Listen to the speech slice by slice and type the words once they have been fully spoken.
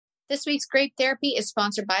This week's Grape Therapy is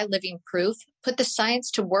sponsored by Living Proof. Put the science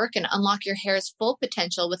to work and unlock your hair's full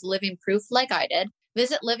potential with Living Proof like I did.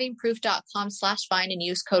 Visit livingproof.com/Vine and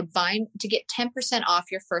use code VINE to get 10% off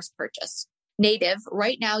your first purchase. Native,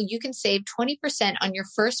 right now you can save 20% on your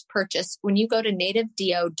first purchase when you go to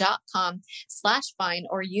nativedeo.com/Vine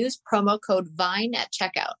or use promo code VINE at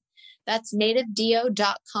checkout. That's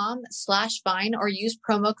nativedeo.com/Vine or use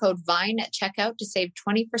promo code VINE at checkout to save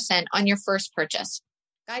 20% on your first purchase.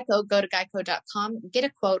 Geico, go to geico.com, get a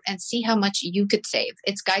quote, and see how much you could save.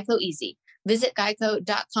 It's Geico easy. Visit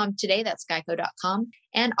geico.com today. That's geico.com.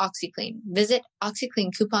 And OxyClean. Visit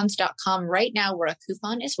oxycleancoupons.com right now where a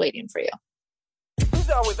coupon is waiting for you. Who's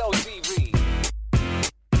on with OTV?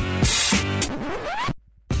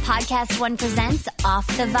 Podcast One presents Off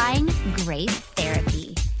the Vine Grape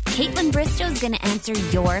Therapy. Caitlin Bristow's going to answer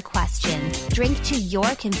your questions, drink to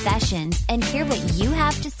your confessions, and hear what you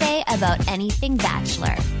have to say about anything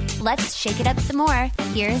Bachelor. Let's shake it up some more.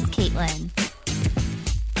 Here's Caitlin.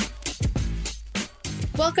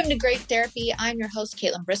 Welcome to Grape Therapy. I'm your host,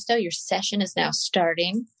 Caitlin Bristow. Your session is now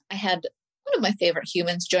starting. I had one of my favorite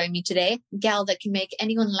humans join me today, a gal that can make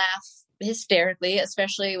anyone laugh hysterically,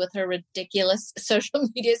 especially with her ridiculous social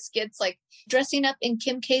media skits like dressing up in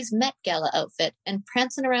Kim K's Met Gala outfit and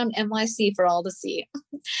prancing around NYC for all to see.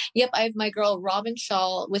 Yep, I have my girl Robin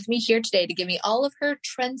Shaw with me here today to give me all of her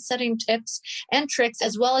trend-setting tips and tricks,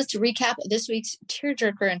 as well as to recap this week's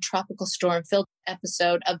tearjerker and tropical storm-filled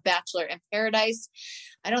episode of Bachelor in Paradise.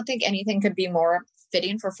 I don't think anything could be more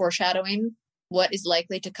fitting for foreshadowing what is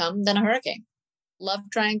likely to come than a hurricane. Love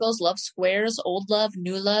triangles, love squares, old love,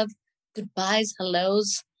 new love, goodbyes,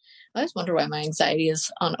 hellos. I always wonder why my anxiety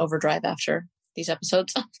is on overdrive after these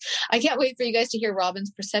episodes. I can't wait for you guys to hear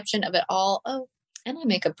Robin's perception of it all. Oh, and I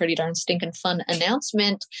make a pretty darn stinking fun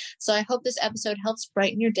announcement. So I hope this episode helps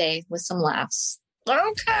brighten your day with some laughs.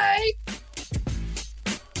 Okay.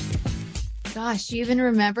 Gosh, do you even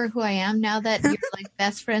remember who I am now that you're like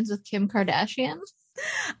best friends with Kim Kardashian?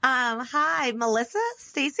 Hi, Melissa?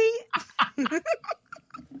 Stacy?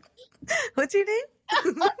 What's your name? I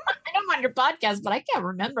know I'm on your podcast, but I can't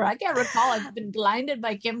remember. I can't recall. I've been blinded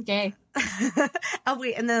by Kim K. Oh,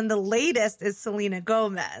 wait. And then the latest is Selena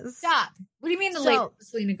Gomez. Stop. What do you mean the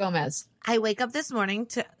latest Selena Gomez? I wake up this morning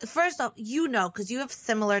to, first off, because you have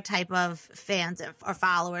similar type of fans or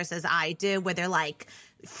followers as I do, where they're like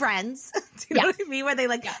friends. Do you know what I mean? Where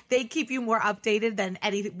they keep you more updated than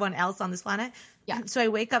anyone else on this planet. Yeah. So I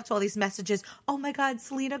wake up to all these messages. Oh my God,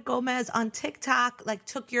 Selena Gomez on TikTok,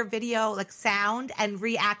 took your video, sound and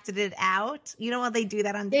reacted it out. You know how they do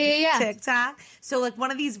that on TikTok? So one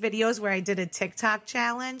of these videos where I did a TikTok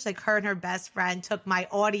challenge, her and her best friend took my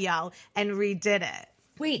audio and redid it.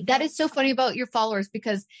 Wait, that is so funny about your followers,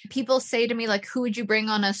 because people say to me, who would you bring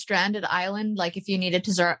on a stranded island? If you needed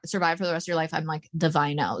to survive for the rest of your life, I'm like, the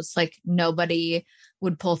Vinos. Nobody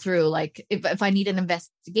would pull through. If I need an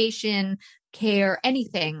investigation, care,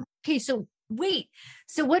 anything. Okay, so wait.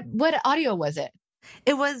 So what audio was it?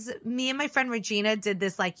 It was me and my friend Regina did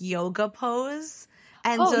this yoga pose.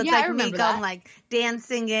 And so it's me going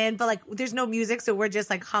dancing in, but there's no music. So we're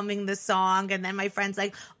just humming the song. And then my friend's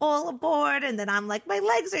all aboard. And then I'm my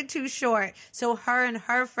legs are too short. So her and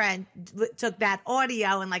her friend took that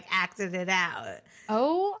audio and acted it out.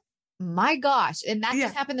 Oh my gosh. And that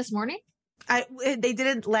just happened this morning? They did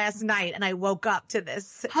it last night, and I woke up to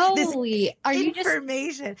this. Holy, are you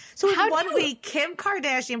information? So in 1 week, Kim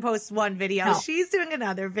Kardashian posts one video. No. She's doing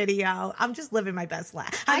another video. I'm just living my best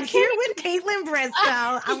life. I'm here with Caitlin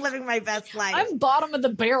Bristow. I'm living my best life. I'm bottom of the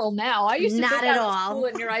barrel now. I used to not think at that all. Was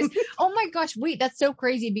cool in your eyes. Oh my gosh, wait, that's so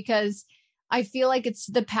crazy, because I feel like it's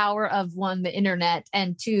the power of, one, the internet,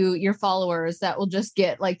 and two, your followers that will just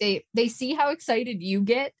get they see how excited you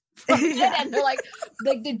get. And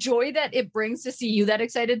they're the joy that it brings to see you that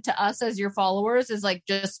excited to us as your followers is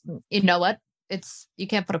just, you know what, you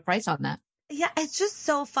can't put a price on that. Yeah, it's just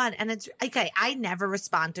so fun. And it's okay. I never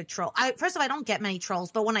respond to trolls. First of all, I don't get many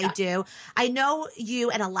trolls, but when I do, I know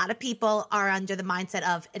you and a lot of people are under the mindset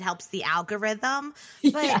of it helps the algorithm,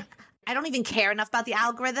 but I don't even care enough about the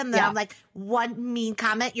algorithm that I'm one mean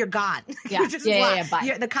comment, you're gone. Yeah. You're just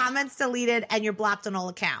blocked. The comment's deleted and you're blocked on all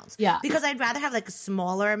accounts. Yeah. Because I'd rather have a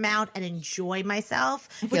smaller amount and enjoy myself,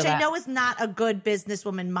 which I know is not a good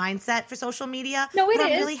businesswoman mindset for social media. No, it is.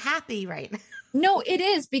 I'm really happy right now. No, it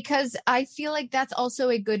is, because I feel like that's also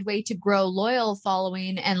a good way to grow loyal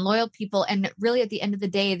following and loyal people. And really, at the end of the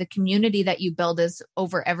day, the community that you build is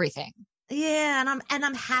over everything. Yeah, and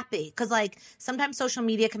I'm happy because like sometimes social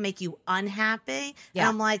media can make you unhappy. Yeah. And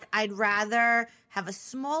I'm like, I'd rather have a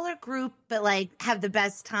smaller group but like have the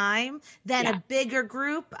best time than a bigger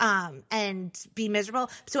group and be miserable.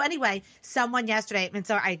 So anyway, someone yesterday, and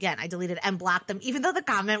so I deleted and blocked them, even though the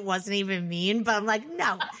comment wasn't even mean. But I'm like,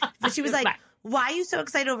 no. But she was like, why are you so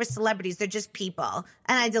excited over celebrities? They're just people.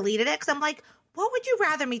 And I deleted it because I'm like, what would you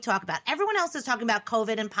rather me talk about? Everyone else is talking about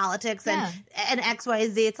COVID and politics and X, Y,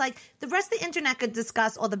 Z. It's like the rest of the internet could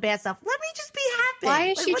discuss all the bad stuff. Let me just be happy. Why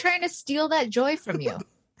is she trying to steal that joy from you?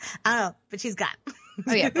 I don't know, but she's gone.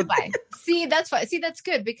 Oh yeah, bye-bye. See, that's fine. See, that's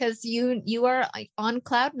good because you are on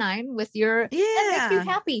cloud nine with your that makes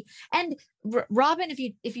you happy. And Robin, if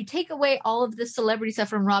you take away all of the celebrity stuff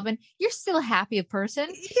from Robin, you're still a happy person.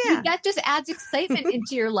 Yeah, that just adds excitement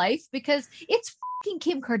into your life because it's fucking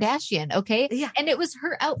Kim Kardashian, okay? Yeah, and it was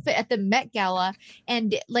her outfit at the Met Gala,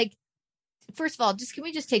 and like. First of all, can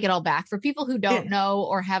we just take it all back for people who don't know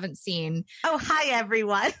or haven't seen? Oh, hi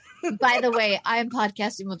everyone. By the way, I am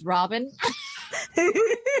podcasting with Robin.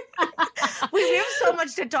 we have so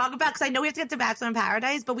much to talk about because I know we have to get to Bachelor in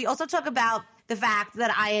Paradise, but we also talk about the fact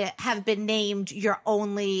that I have been named your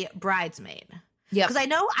only bridesmaid. Yeah, because I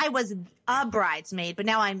know I was a bridesmaid, but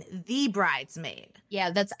now I'm the bridesmaid.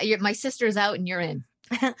 Yeah, my sister's out and you're in.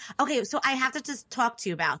 Okay, so I have to just talk to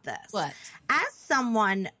you about this. What? As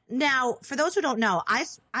someone, now, for those who don't know,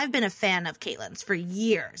 I've been a fan of Caitlyn's for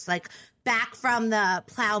years, like back from the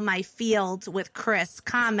plow my field with Chris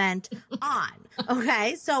comment on.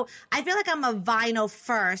 Okay, so I feel like I'm a vinyl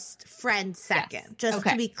first, friend second, just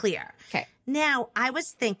to be clear. Okay. Now, I was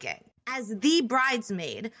thinking, as the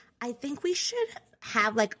bridesmaid, I think we should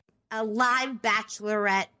have like a live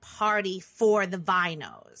bachelorette party for the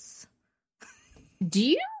vinos. Do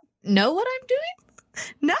you know what I'm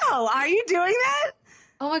doing? No. Are you doing that?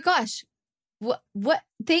 Oh my gosh. What?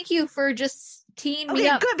 Thank you for just teeing me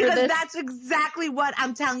up. Good, because this. that's exactly what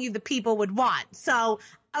I'm telling you the people would want. So,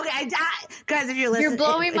 okay, guys, if you're listening. You're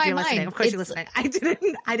blowing my mind. Of course you're listening. I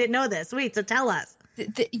didn't know this. Wait, so tell us.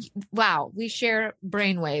 Wow, we share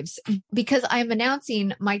brainwaves because I'm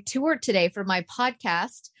announcing my tour today for my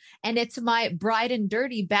podcast. And it's my Bride and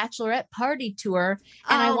Dirty Bachelorette Party Tour.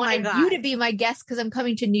 And I wanted you to be my guest because I'm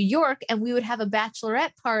coming to New York and we would have a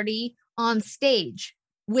bachelorette party on stage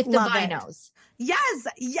with the vinos. Yes.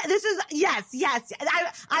 Yeah, yes.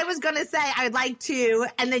 I was going to say I would like to,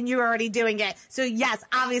 and then you're already doing it. So yes,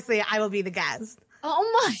 obviously I will be the guest.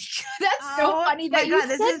 Oh my God. That's so funny that you said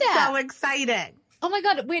that. This is so exciting. Oh my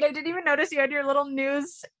God. Wait, I didn't even notice you had your little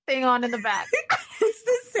news thing on in the back. It's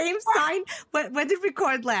the same sign. When did we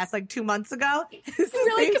record last? Like 2 months ago? It's the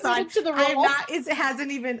really same sign. To the role.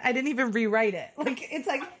 I didn't even rewrite it. Like it's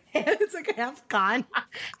like half gone.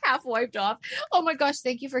 Half wiped off. Oh my gosh.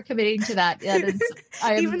 Thank you for committing to that.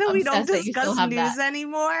 Even though we don't discuss news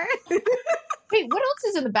anymore. Wait, what else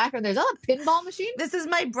is in the background? There's a pinball machine? This is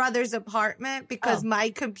my brother's apartment because my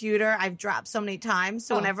computer I've dropped so many times.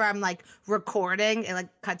 So whenever I'm like recording, it like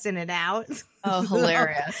cuts in and out. Oh,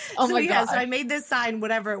 hilarious. Oh my God. So I made this sign,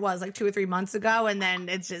 whatever it was, like 2 or 3 months ago. And then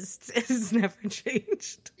it's never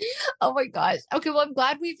changed. Oh my gosh. Okay. Well, I'm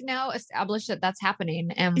glad we've now established that that's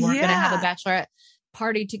happening. And we're going to have a bachelorette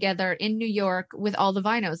party together in New York with all the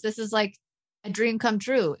vinos. This is like a dream come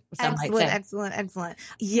true. Excellent.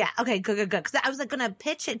 Yeah. Okay. Good. Because I was like going to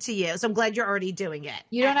pitch it to you. So I'm glad you're already doing it.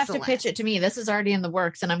 You don't have to pitch it to me. This is already in the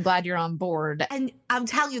works and I'm glad you're on board. And I'm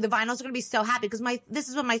telling you, the vinyls are going to be so happy because this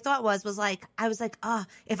is what my thought was like, I was like,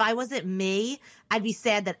 if I wasn't me, I'd be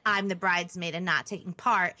sad that I'm the bridesmaid and not taking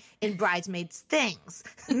part in bridesmaids' things.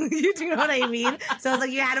 You know what I mean? So I was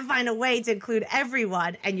like, you had to find a way to include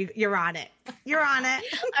everyone and you're on it. You're on it.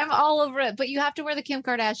 I'm all over it. But you have to wear the Kim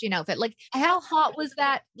Kardashian outfit. Like, how hot was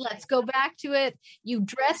that? Let's go back to it. You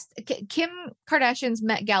dressed Kim Kardashian's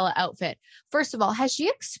Met Gala outfit. First of all, has she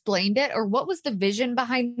explained it or what was the vision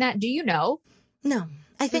behind that? Do you know? No.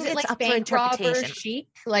 I think it's like up for interpretation. Chic,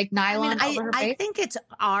 like nylon over her face? I think it's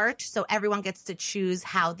art, so everyone gets to choose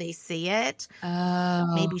how they see it.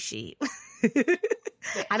 Maybe she.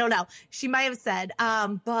 I don't know. She might have said,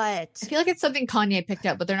 but I feel like it's something Kanye picked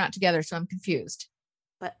up, but they're not together, so I'm confused.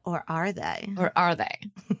 Or are they?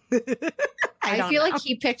 I feel like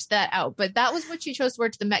he picked that out, but that was what she chose to wear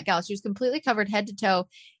to the Met Gala. She was completely covered head to toe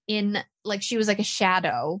in like she was like a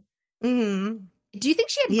shadow. Mm-hmm. Do you think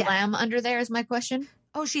she had glam under there? Is my question.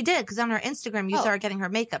 Oh, she did, because on her Instagram, you saw her getting her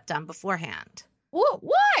makeup done beforehand.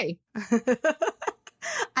 Why?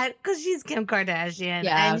 Because she's Kim Kardashian.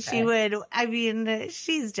 Yeah, and she would,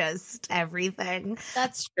 she's just everything.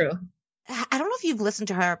 That's true. I don't know if you've listened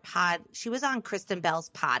to her pod. She was on Kristen Bell's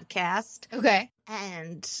podcast. Okay.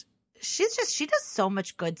 And she does so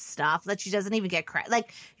much good stuff that she doesn't even get credit.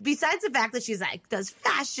 Like, besides the fact that she's like does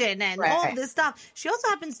fashion and all of this stuff, she also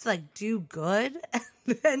happens to like do good.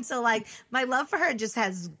 And so like my love for her just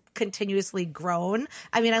has continuously grown.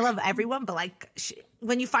 I mean, I love everyone, but like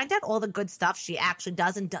when you find out all the good stuff she actually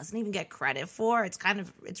does and doesn't even get credit for,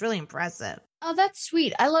 it's really impressive. Oh, that's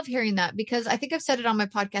sweet. I love hearing that because I think I've said it on my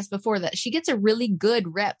podcast before that she gets a really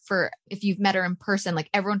good rep for if you've met her in person. Like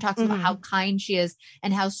everyone talks about how kind she is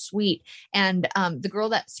and how sweet. And the girl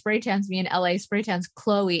that spray tans me in LA spray tans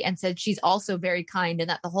Chloe and said she's also very kind and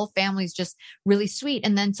that the whole family's just really sweet.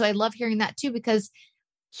 And then so I love hearing that too because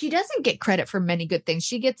she doesn't get credit for many good things.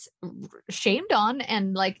 She gets shamed on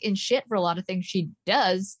and like in shit for a lot of things she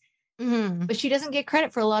does. But she doesn't get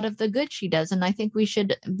credit for a lot of the good she does. And I think we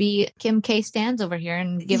should be Kim K stands over here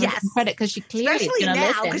and give her some credit because she clearly especially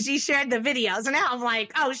now because she shared the videos. And now I'm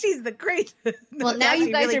like, oh, she's the great. Well, now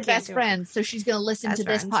you guys are best friends. So she's going to listen to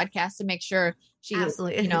this podcast to make sure she,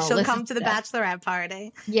 absolutely, she'll come to the bachelorette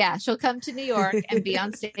party. Yeah, she'll come to New York and be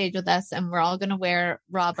on stage with us. And we're all going to wear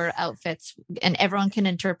robber outfits and everyone can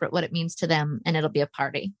interpret what it means to them. And it'll be a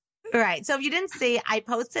party. Right. So if you didn't see, I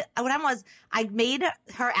posted I made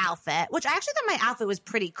her outfit, which I actually thought my outfit was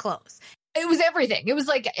pretty close. It was everything. It was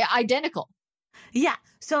like identical. Yeah.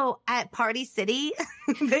 So at Party City,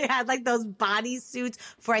 they had like those bodysuits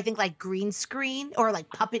for, I think, like green screen or like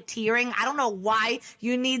puppeteering. I don't know why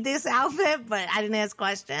you need this outfit, but I didn't ask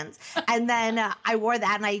questions. And then I wore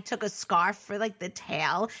that and I took a scarf for like the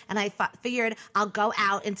tail. And I figured I'll go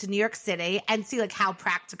out into New York City and see like how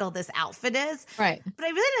practical this outfit is. Right. But I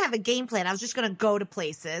really didn't have a game plan. I was just going to go to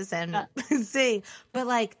places and see. But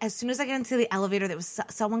like as soon as I got into the elevator, there was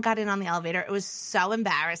someone got in on the elevator. It was so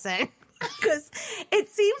embarrassing. Because it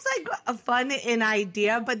seems like a fun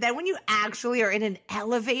idea, but then when you actually are in an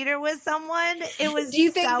elevator with someone, it was. Do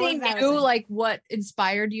you think they knew like what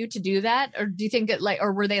inspired you to do that, or do you think it like,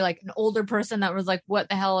 or were they like an older person that was like, "What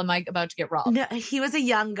the hell am I about to get robbed?" No, he was a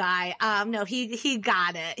young guy. No, he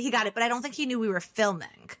got it, but I don't think he knew we were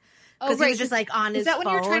filming. Oh, right. He was just like on his phone. Is that when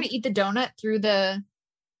you were trying to eat the donut through the?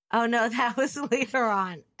 Oh, no, that was later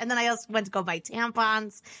on. And then I also went to go buy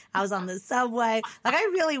tampons. I was on the subway. Like, I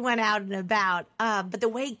really went out and about. But the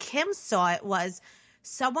way Kim saw it was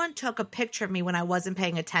someone took a picture of me when I wasn't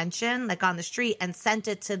paying attention, like on the street, and sent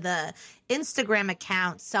it to the Instagram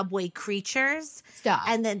account Subway Creatures. Stop.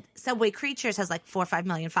 And then Subway Creatures has like 4 or 5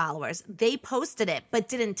 million followers. They posted it, but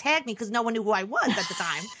didn't tag me because no one knew who I was at the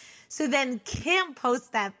time. So then Kim posts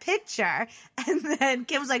that picture, and then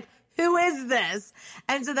Kim was like, "Who is this?"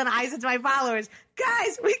 And so then I said to my followers,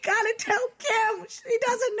 "Guys, we gotta tell Kim. She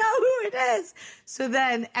doesn't know who it is." So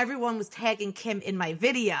then everyone was tagging Kim in my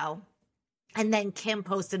video. And then Kim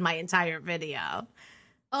posted my entire video.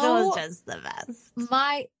 So it was just the best.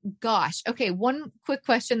 My gosh. Okay, one quick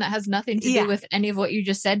question that has nothing to do with any of what you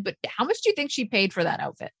just said, but how much do you think she paid for that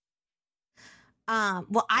outfit?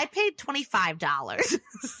 Well, I paid $25.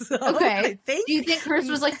 So okay. Do you think hers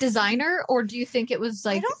was like designer, or do you think it was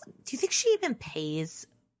like? Do you think she even pays?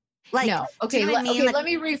 Like, no. Okay. Let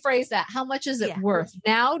me rephrase that. How much is it worth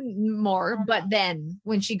now? More, but then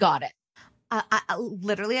when she got it.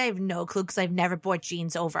 Literally, I have no clue because I've never bought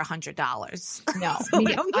jeans over $100. No, so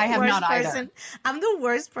I have not either. I'm the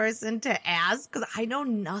worst person to ask because I know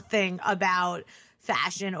nothing about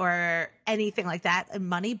fashion or anything like that and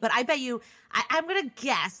money. But I bet you, I'm going to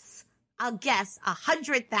guess. I'll guess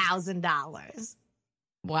 $100,000.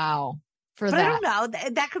 Wow, but I don't know.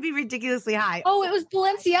 That could be ridiculously high. Oh, it was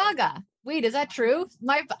Balenciaga. Wait, is that true?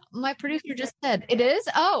 My producer just said it is.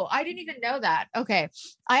 Oh, I didn't even know that. Okay.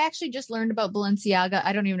 I actually just learned about Balenciaga.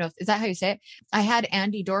 I don't even know is that how you say it? I had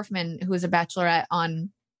Andy Dorfman, who is a bachelorette,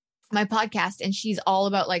 on my podcast, and she's all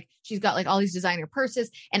about like, she's got like all these designer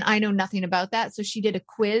purses, and I know nothing about that. So she did a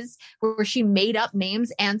quiz where she made up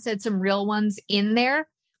names and said some real ones in there.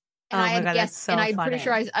 And I had guessed, so and I'm pretty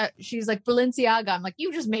sure she's like Balenciaga. I'm like,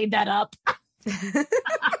 you just made that up.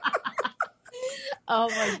 Oh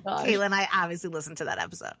my God. Caitlin, I obviously listened to that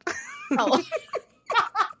episode. Oh.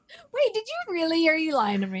 Wait, did you really? Are you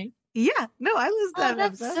lying to me? Yeah. No, I listened to that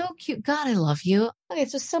that's episode. So cute. God, I love you. Okay,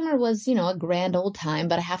 so summer was, a grand old time,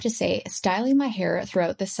 but I have to say, styling my hair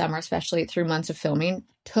throughout the summer, especially through months of filming,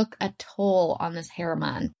 took a toll on this hair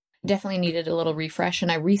man. Definitely needed a little refresh,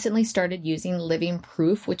 and I recently started using Living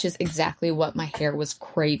Proof, which is exactly what my hair was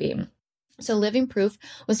craving. So Living Proof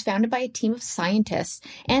was founded by a team of scientists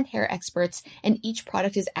and hair experts, and each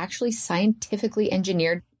product is actually scientifically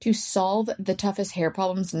engineered to solve the toughest hair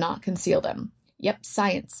problems, not conceal them. Yep,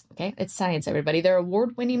 science. Okay, it's science, everybody. Their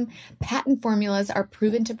award-winning patent formulas are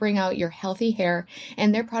proven to bring out your healthy hair,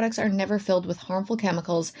 and their products are never filled with harmful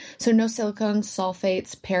chemicals, so no silicones,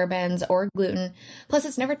 sulfates, parabens, or gluten. Plus,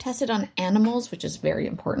 it's never tested on animals, which is very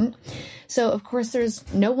important. So, of course,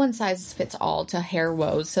 there's no one-size-fits-all to hair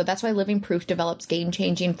woes, so that's why Living Proof develops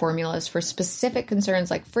game-changing formulas for specific concerns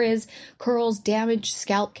like frizz, curls, damage,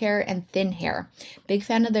 scalp care, and thin hair. Big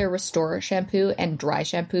fan of their Restore shampoo and dry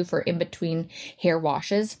shampoo for in-between hair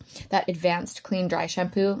washes. That advanced clean dry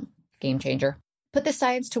shampoo, game changer. Put the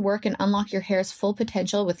science to work and unlock your hair's full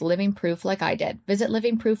potential with Living Proof like I did. Visit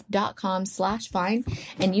livingproof.com/Vine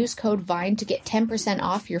and use code VINE to get 10%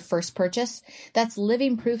 off your first purchase. That's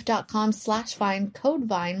livingproof.com/Vine, code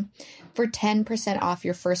VINE for 10% off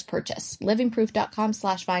your first purchase.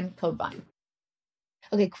 livingproof.com/Vine, code VINE.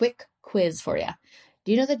 Okay, quick quiz for you.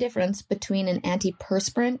 Do you know the difference between an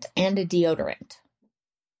antiperspirant and a deodorant?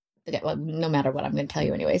 Okay, well, no matter what, I'm going to tell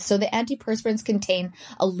you anyway. So the antiperspirants contain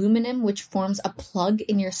aluminum, which forms a plug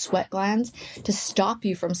in your sweat glands to stop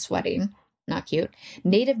you from sweating. Not cute.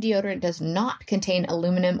 Native deodorant does not contain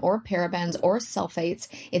aluminum or parabens or sulfates.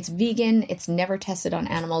 It's vegan, it's never tested on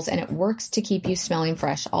animals, and it works to keep you smelling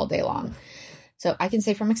fresh all day long. So I can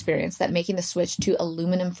say from experience that making the switch to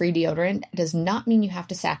aluminum-free deodorant does not mean you have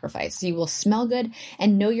to sacrifice. You will smell good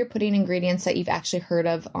and know you're putting ingredients that you've actually heard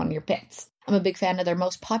of on your pits. I'm a big fan of their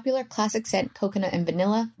most popular classic scent, coconut and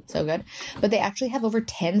vanilla. So good. But they actually have over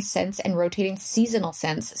 10 scents and rotating seasonal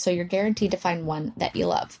scents, so you're guaranteed to find one that you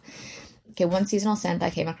love. Okay, one seasonal scent I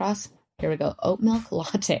came across. Here we go. Oat milk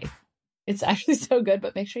latte. It's actually so good,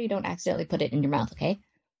 but make sure you don't accidentally put it in your mouth, okay?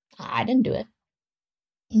 I didn't do it.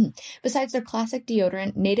 Besides their classic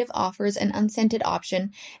deodorant, Native offers an unscented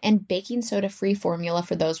option and baking soda-free formula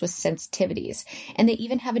for those with sensitivities. And they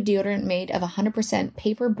even have a deodorant made of 100%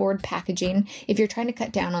 paperboard packaging if you're trying to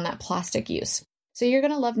cut down on that plastic use. So you're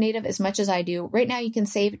going to love Native as much as I do. Right now you can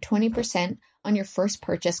save 20% on your first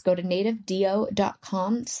purchase. Go to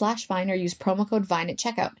nativedeo.com/Vine or use promo code VINE at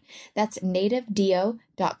checkout. That's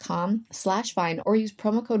nativedeo.com/Vine or use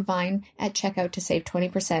promo code VINE at checkout to save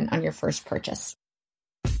 20% on your first purchase.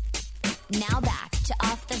 Now back to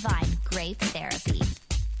Off the Vine Grape Therapy.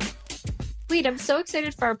 Wait, I'm so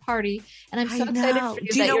excited for our party, and I'm so excited for you.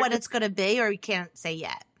 Do you know when it's going to be, or you can't say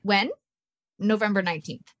yet? When? November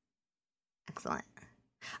 19th. Excellent.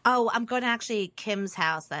 Oh, I'm going to actually Kim's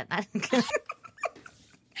house that night.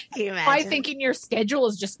 Can you imagine? I'm thinking your schedule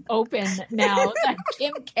is just open now. That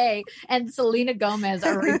Kim K and Selena Gomez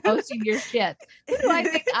are reposting your shit. Who do I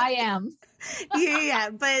think I am? Yeah,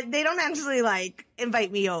 but they don't actually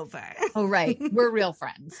invite me over. Oh, right. We're real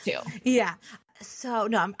friends too. Yeah. So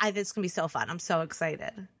no, it's gonna be so fun. I'm so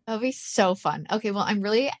excited. It'll be so fun. Okay, well, I'm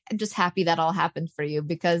really just happy that all happened for you,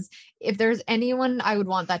 because if there's anyone I would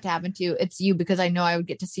want that to happen to, it's you, because I know I would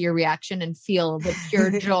get to see your reaction and feel the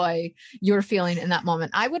pure joy you're feeling in that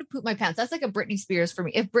moment. I would have pooped my pants. That's like a Britney Spears for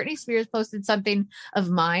me. If Britney Spears posted something of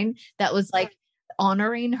mine that was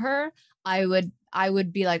honoring her, I would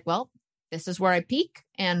be like, well, this is where I peak.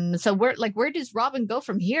 And so where does Robin go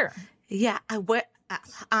from here? Yeah,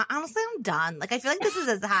 honestly, I'm done. I feel like this is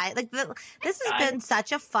as high. This has been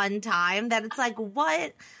such a fun time that it's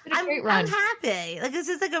what? I'm happy. This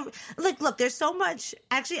is look, there's so much.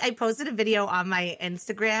 Actually, I posted a video on my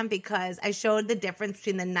Instagram because I showed the difference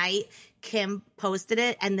between the night Kim posted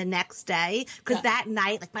it and the next day. Because that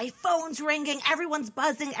night, my phone's ringing, everyone's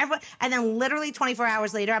buzzing, and then literally 24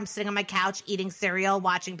 hours later, I'm sitting on my couch eating cereal,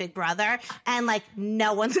 watching Big Brother, and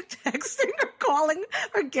no one's texting or calling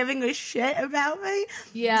or giving a shit about me.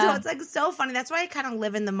 Yeah. So it's so funny. That's why I kind of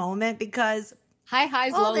live in the moment, because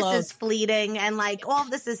highs, all lows. This is fleeting and all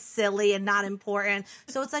of this is silly and not important.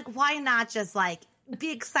 So it's why not just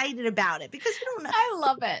be excited about it, because you don't know. I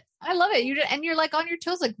love it. You're on your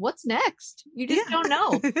toes. What's next? You just don't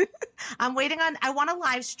know. I'm waiting I want to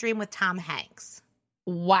live stream with Tom Hanks.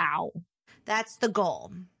 Wow. That's the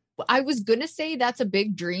goal. I was going to say that's a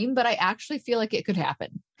big dream, but I actually feel like it could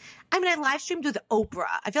happen. I mean, I live streamed with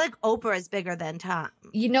Oprah. I feel like Oprah is bigger than Tom.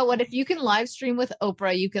 You know what? If you can live stream with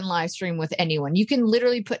Oprah, you can live stream with anyone. You can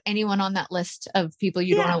literally put anyone on that list of people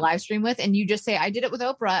you'd want to live stream with, and you just say, I did it with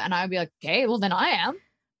Oprah, and I would be like, okay, well, then I am.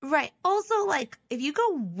 Right. Also, if you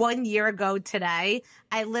go 1 year ago today,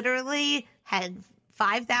 I literally had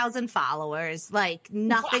 5,000 followers.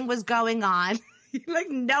 Nothing was going on.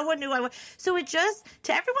 No one knew I was. So it just,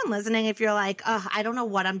 to everyone listening, if you're I don't know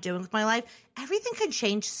what I'm doing with my life, everything can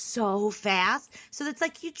change so fast. So it's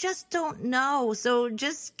you just don't know. So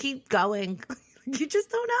just keep going. You just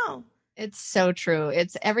don't know. It's so true.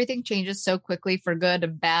 It's everything changes so quickly for good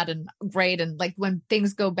and bad and great. And like when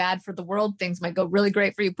things go bad for the world, things might go really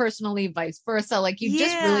great for you personally, vice versa. Like you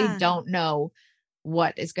just really don't know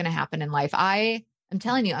what is going to happen in life. I'm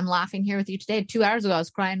telling you, I'm laughing here with you today. 2 hours ago, I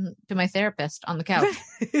was crying to my therapist on the couch.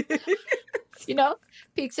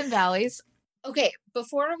 Peaks and valleys. Okay,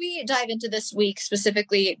 before we dive into this week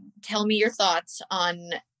specifically, tell me your thoughts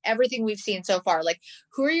on everything we've seen so far. Like,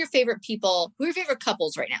 who are your favorite people? Who are your favorite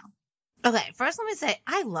couples right now? Okay, first let me say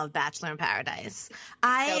I love Bachelor in Paradise.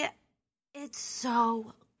 It's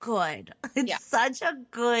so good. It's such a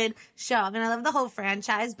good show. I mean, I love the whole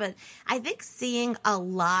franchise, but I think seeing a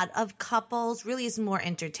lot of couples really is more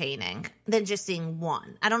entertaining than just seeing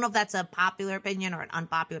one. I don't know if that's a popular opinion or an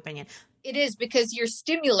unpopular opinion. It is, because you're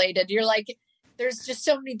stimulated. You're like, there's just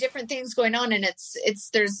so many different things going on, and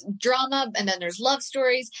there's drama, and then there's love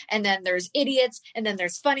stories, and then there's idiots, and then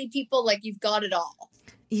there's funny people. Like, you've got it all.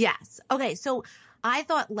 Yes. Okay. So I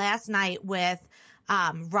thought last night with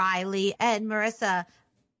Riley and Marissa,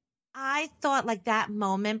 I thought like that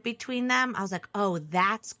moment between them, I was like, oh,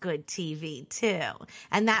 that's good TV too.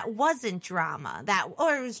 And that wasn't drama.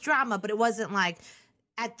 Or it was drama, but it wasn't like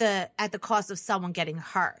at the cost of someone getting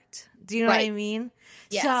hurt. Do you know what I mean?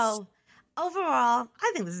 Yes. So overall,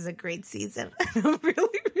 I think this is a great season.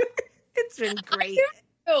 really, it's been great.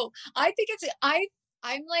 I think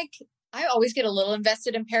I'm like, I always get a little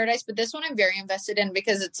invested in Paradise, but this one I'm very invested in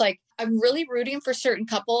because it's like I'm really rooting for certain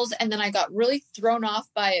couples. And then I got really thrown off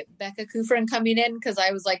by Becca Kufrin coming in because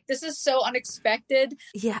I was like, this is so unexpected.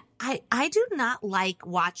 Yeah, I do not like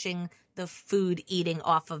watching the food eating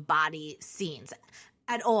off of body scenes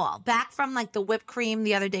at all. Back from like the whipped cream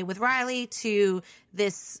the other day with Riley to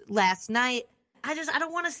this last night. I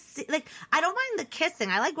don't want to see, like, I don't mind the kissing.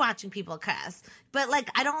 I like watching people kiss, but like,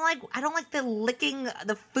 I don't like the licking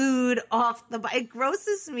the food off it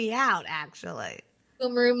grosses me out, actually.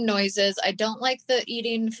 Boom room noises. I don't like the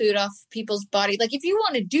eating food off people's body. Like, if you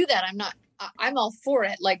want to do that, I'm all for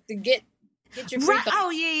it. Like, to get your freak on. Oh,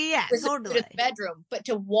 yeah, totally. In the bedroom, but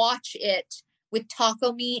to watch it with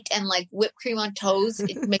taco meat and like whipped cream on toes,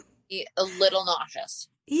 it makes me a little nauseous.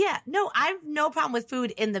 Yeah, no, I have no problem with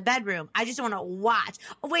food in the bedroom. I just want to watch.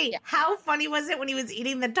 Oh, wait, How funny was it when he was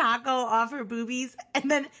eating the taco off her boobies and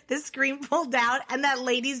then the screen pulled out and that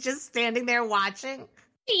lady's just standing there watching?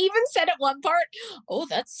 He even said at one part, oh,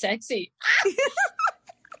 that's sexy.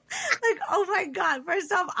 Like, oh my God.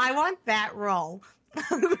 First off, I want that role.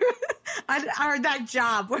 Or that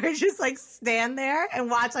job where I just like stand there and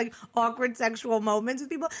watch like awkward sexual moments with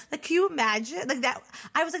people. Like, can you imagine like that?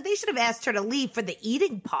 I was like, they should have asked her to leave for the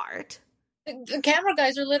eating part. The camera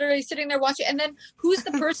guys are literally sitting there watching. And then who's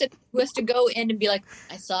the person who has to go in and be like,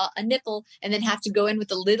 I saw a nipple, and then have to go in with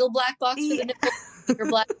the little black box for the nipple, or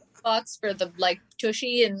black box for the like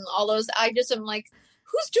tushy and all those. I just am like,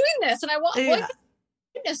 who's doing this? And I want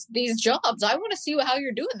goodness, these jobs. I want to see how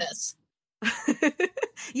you're doing this.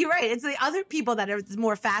 You're right. It's the other people that are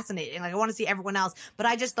more fascinating. Like, I want to see everyone else. But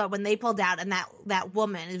I just thought when they pulled out and that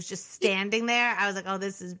woman was just standing there, I was like, oh,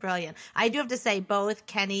 this is brilliant. I do have to say, both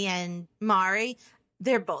Kenny and Mari,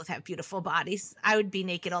 they both have beautiful bodies. I would be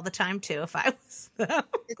naked all the time too if I was them.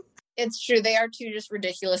 It's true. They are two just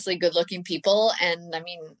ridiculously good looking people. And I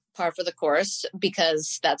mean, par for the course,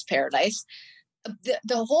 because that's Paradise.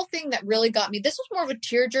 The whole thing that really got me, this was more of a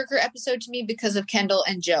tearjerker episode to me because of Kendall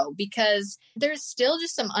and Joe, because there's still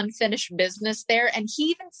just some unfinished business there. And he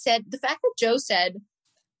even said, the fact that Joe said,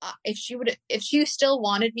 if she still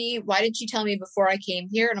wanted me, why didn't she tell me before I came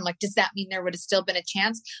here? And I'm like, does that mean there would have still been a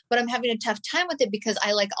chance? But I'm having a tough time with it because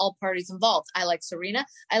I like all parties involved. I like Serena.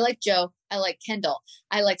 I like Joe. I like Kendall.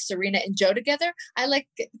 I like Serena and Joe together. I like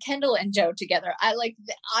Kendall and Joe together.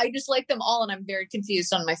 I just like them all. And I'm very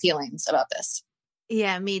confused on my feelings about this.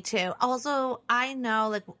 Yeah, me too. Also, I know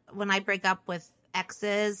like when I break up with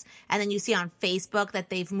exes and then you see on Facebook that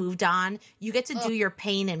they've moved on, you get to do your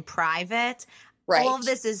pain in private. Right. All of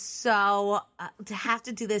this is so to have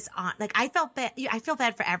to do this on, like, I felt bad. I feel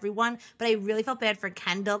bad for everyone, but I really felt bad for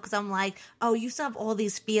Kendall because I'm like, oh, you still have all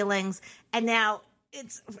these feelings. And now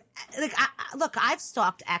it's like, look, I've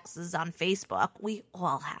stalked exes on Facebook. We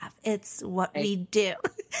all have. It's what we do.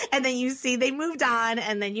 And then you see they moved on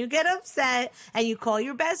and then you get upset and you call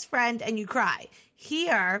your best friend and you cry.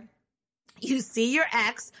 Here, you see your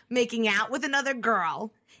ex making out with another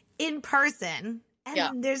girl in person.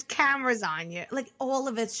 And there's cameras on you. Like, all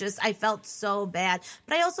of it's just, I felt so bad.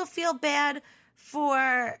 But I also feel bad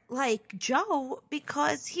for, like, Joe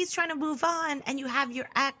because he's trying to move on and you have your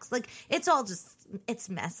ex. Like, it's all just, it's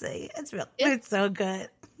messy. It's so good.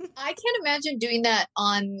 I can't imagine doing that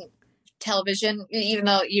on television, even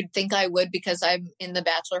though you'd think I would because I'm in the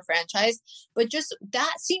Bachelor franchise. But just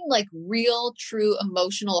that seemed like real, true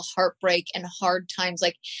emotional heartbreak and hard times.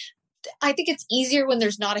 Like, I think it's easier when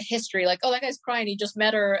there's not a history, like, oh, that guy's crying, he just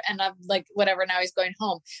met her, and I'm like, whatever, now he's going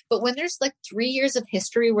home. But when there's like 3 years of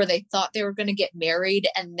history where they thought they were going to get married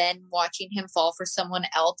and then watching him fall for someone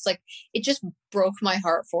else, like, it just broke my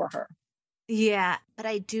heart for her. Yeah, but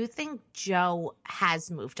I do think Joe has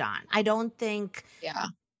moved on. I don't think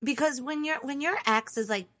because when your ex is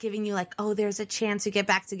like giving you like, oh, there's a chance to get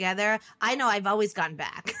back together. I know I've always gone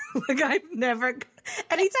back. Like I've never.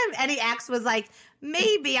 Anytime any ex was like,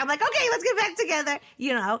 maybe, I'm like, okay, let's get back together.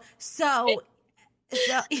 You know, so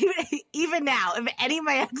even now, if any of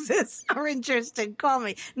my exes are interested, call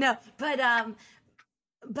me. No, but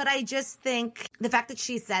I just think the fact that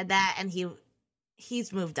she said that and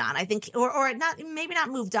he's moved on. I think, or not, maybe not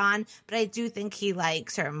moved on, but I do think he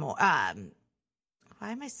likes her more.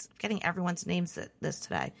 Why am I getting everyone's names this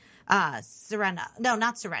today? Serena. No,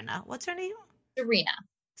 not Serena. What's her name?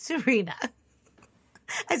 Serena.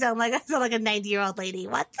 I sound like a 90-year-old lady.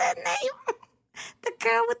 What's her name? The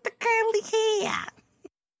girl with the curly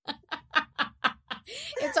hair.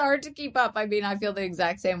 It's hard to keep up. I mean, I feel the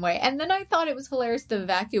exact same way. And then I thought it was hilarious, the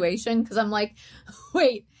evacuation, because I'm like,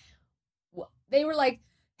 wait, they were like,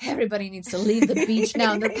 everybody needs to leave the beach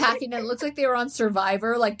now. And they're packing it. It looks like they were on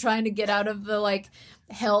Survivor, like trying to get out of the like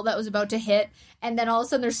hell that was about to hit. And then all of a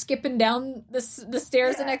sudden they're skipping down the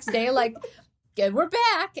stairs the next day, like, good, we're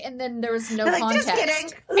back. And then there was no context. Just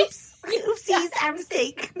kidding. Oops. Oopsies, our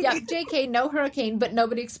mistake. Yeah, JK, no hurricane, but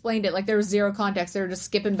nobody explained it. Like there was zero context. They were just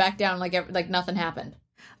skipping back down like nothing happened.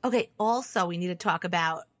 Okay, also we need to talk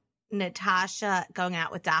about Natasha going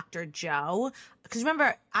out with Dr. Joe. Because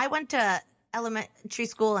remember, I went to elementary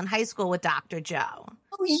school and high school with Dr. Joe.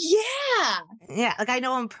 Oh, yeah. Yeah, like I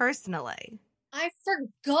know him personally. I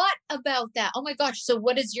forgot about that. Oh my gosh. So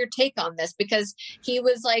what is your take on this? Because he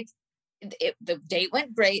was like, the date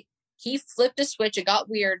went great. He flipped a switch. It got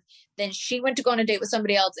weird. Then she went to go on a date with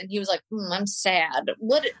somebody else, and he was like, I'm sad.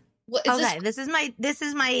 What is okay, this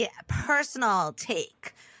is my personal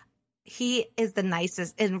take. He is the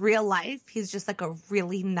nicest in real life. He's just like a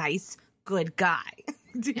really nice, good guy.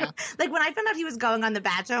 Like when I found out he was going on The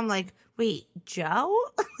Bachelor, I'm like, wait, Joe?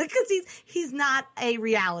 Because he's not a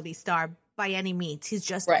reality star by any means. He's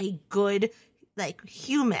just a good like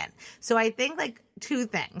human. So I think like two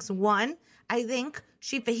things. One, I think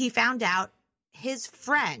he found out his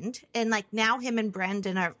friend, and like now him and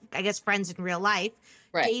Brendan are, I guess, friends in real life,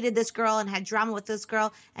 dated this girl and had drama with this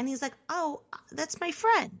girl. And he's like, oh, that's my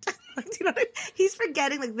friend. Like, you know what I mean? He's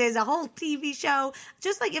forgetting like there's a whole TV show.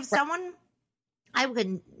 Just like if someone, I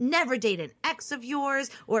would never date an ex of yours,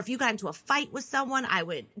 or if you got into a fight with someone, I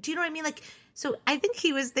would, do you know what I mean? Like, so I think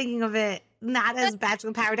he was thinking of it not as Bachelor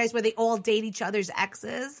in Paradise where they all date each other's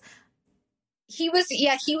exes. He was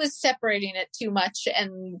separating it too much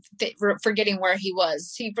and forgetting where he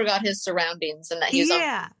was. He forgot his surroundings and that he was on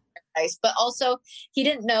Paradise. But also, he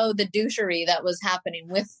didn't know the douchery that was happening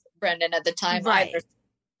with Brendan at the time either.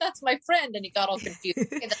 That's my friend, and he got all confused.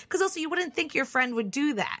 Because also, you wouldn't think your friend would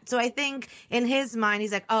do that. So I think in his mind,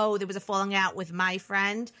 he's like, oh, there was a falling out with my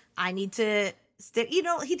friend. I need to stick. You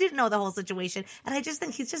know, he didn't know the whole situation. And I just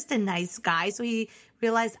think he's just a nice guy. So he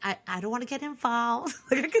realized, I don't want to get involved.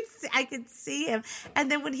 Like I could see him. And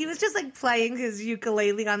then when he was just like playing his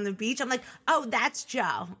ukulele on the beach, I'm like, oh, that's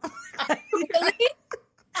Joe. Really?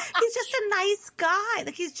 He's just a nice guy.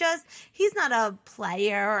 Like he's not a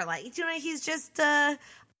player or like, you know, he's just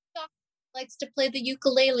likes to play the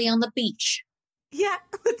ukulele on the beach. Yeah.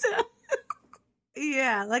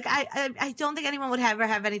 Yeah. Like I don't think anyone would ever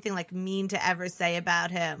have anything like mean to ever say about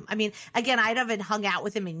him. I mean, again, I haven't hung out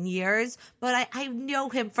with him in years, but I know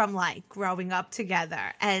him from like growing up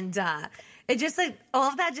together. And it just like all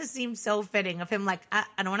of that just seems so fitting of him. Like, I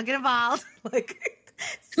don't want to get involved. Like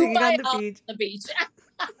singing on the beach.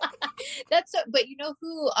 But you know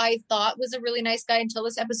who I thought was a really nice guy until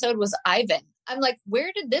this episode was Ivan. I'm like,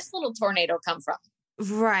 where did this little tornado come from?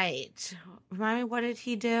 Right. Remind me, what did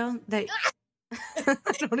he do? I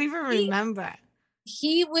don't even remember.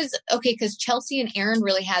 He was okay because Chelsea and Aaron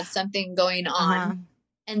really had something going on,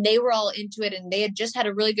 and they were all into it, and they had just had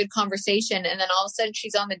a really good conversation, and then all of a sudden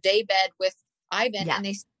she's on the daybed with Ivan, and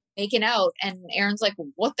they making out, and Aaron's like,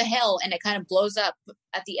 what the hell? And it kind of blows up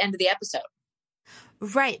at the end of the episode.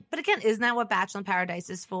 Right. But again, isn't that what Bachelor in Paradise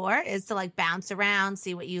is for? Is to like bounce around,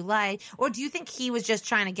 see what you like? Or do you think he was just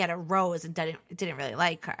trying to get a rose and didn't really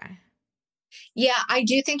like her? Yeah, I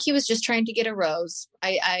do think he was just trying to get a rose.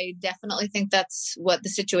 I definitely think that's what the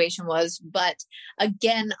situation was. But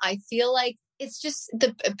again, I feel like it's just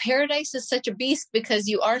the paradise is such a beast because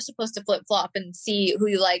you are supposed to flip flop and see who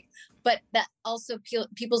you like, but that also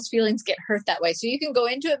people's feelings get hurt that way. So you can go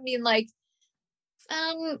into it being like,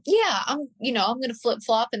 yeah, I'm going to flip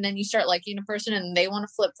flop. And then you start liking a person and they want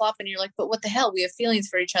to flip flop and you're like, but what the hell? We have feelings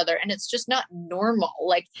for each other. And it's just not normal,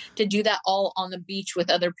 like to do that all on the beach with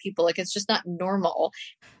other people. Like, it's just not normal.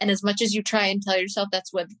 And as much as you try and tell yourself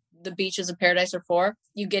that's what the beaches of paradise are for,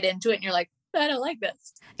 you get into it and you're like, I don't like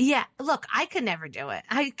this. Yeah. Look, I could never do it.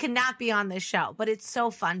 I cannot be on this show, but it's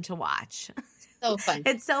so fun to watch. So fun.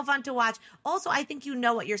 It's so fun to watch. Also, I think you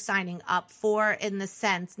know what you're signing up for in the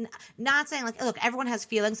sense, not saying like, look, everyone has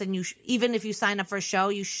feelings and even if you sign up for a show,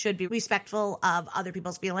 you should be respectful of other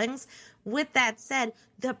people's feelings. With that said,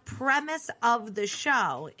 the premise of the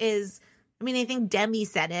show is, I mean, I think Demi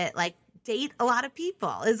said it, like date a lot of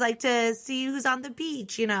people is like to see who's on the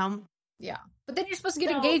beach, you know? Yeah. But then you're supposed to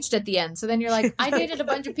get engaged at the end. So then you're like, I dated a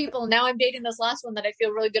bunch of people. Now I'm dating this last one that I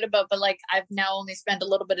feel really good about. But like, I've now only spent a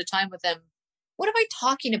little bit of time with them. What am I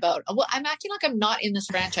talking about? Well, I'm acting like I'm not in this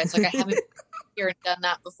franchise. Like I haven't here and done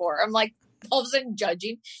that before. I'm like all of a sudden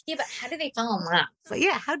judging. Yeah, but how do they fall in love? So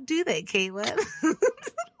yeah, how do they, Caitlin?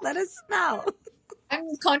 Let us know. I'm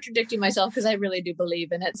contradicting myself because I really do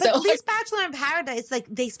believe in it. But so at least Bachelor in Paradise, like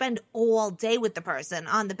they spend all day with the person.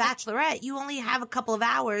 On The Bachelorette, you only have a couple of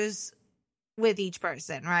hours with each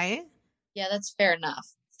person, right? Yeah, that's fair enough.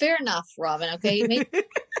 Fair enough, Robin. Okay,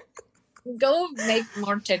 go make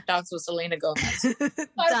more TikToks with Selena Gomez.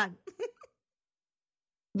 Done.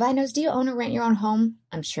 Vinos, do you own or rent your own home?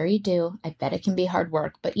 I'm sure you do. I bet it can be hard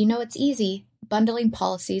work, but you know it's easy. Bundling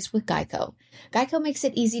policies with Geico. Geico makes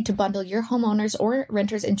it easy to bundle your homeowner's or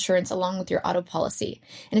renter's insurance along with your auto policy.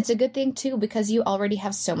 And it's a good thing too because you already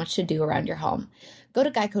have so much to do around your home. Go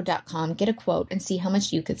to geico.com, get a quote, and see how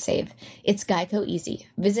much you could save. It's Geico easy.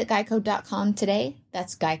 Visit geico.com today.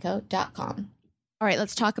 That's geico.com. All right,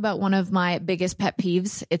 let's talk about one of my biggest pet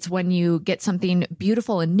peeves. It's when you get something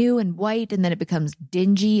beautiful and new and white, and then it becomes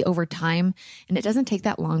dingy over time. And it doesn't take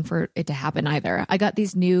that long for it to happen either. I got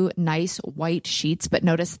these new nice white sheets, but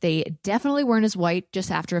notice they definitely weren't as white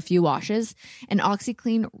just after a few washes. An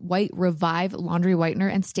OxiClean White Revive laundry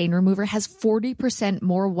whitener and stain remover has 40%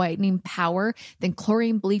 more whitening power than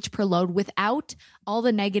chlorine bleach per load without all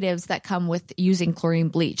the negatives that come with using chlorine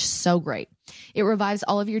bleach. So great. It revives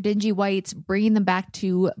all of your dingy whites, bringing them back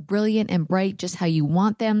to brilliant and bright just how you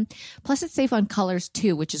want them. Plus, it's safe on colors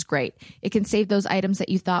too, which is great. It can save those items that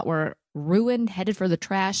you thought were ruined, headed for the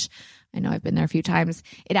trash. I know I've been there a few times.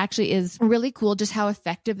 It actually is really cool just how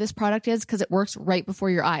effective this product is because it works right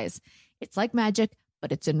before your eyes. It's like magic,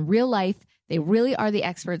 but it's in real life. They really are the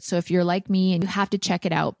experts. So if you're like me and you have to check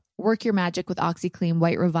it out, work your magic with OxiClean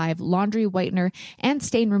White Revive laundry whitener and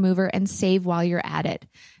stain remover and save while you're at it.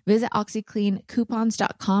 Visit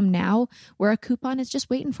OxiCleanCoupons.com now, where a coupon is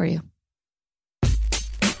just waiting for you.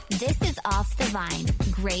 This is Off the Vine,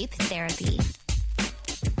 Grape Therapy.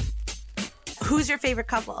 Who's your favorite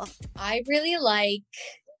couple? I really like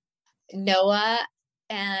Noah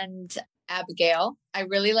and Abigail. I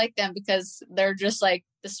really like them because they're just like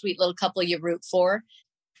the sweet little couple you root for.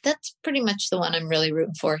 That's pretty much the one I'm really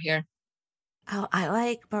rooting for here. Oh, I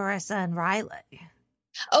like Marissa and Riley.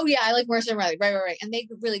 Oh, yeah, I like Marissa and Riley. Right. And they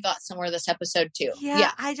really got somewhere this episode, too. Yeah,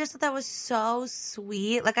 I just thought that was so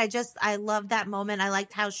sweet. Like, I loved that moment. I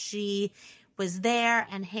liked how she was there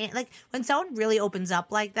and like when someone really opens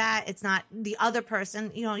up like that, it's not the other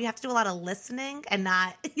person, you have to do a lot of listening and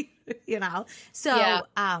not, So yeah.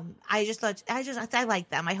 I like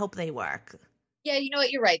them. I hope they work. Yeah, you know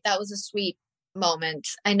what? You're right. That was a sweet moment.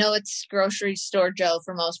 I know it's grocery store Joe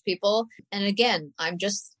for most people. And again, I'm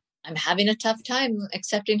having a tough time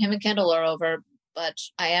accepting him and Kendall are over, but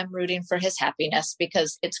I am rooting for his happiness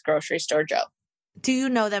because it's grocery store Joe. Do you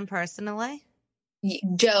know them personally?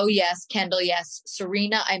 Joe, yes. Kendall, yes.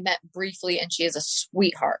 Serena, I met briefly and she is a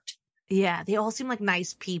sweetheart. Yeah, they all seem like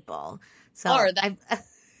nice people. So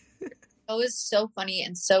Joe is so funny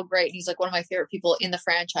and so great. He's like one of my favorite people in the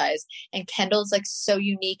franchise. And Kendall's like so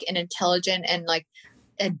unique and intelligent and like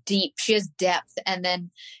she has depth. And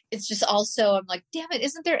then it's just also, I'm like, damn it,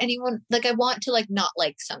 isn't there anyone like I want to like not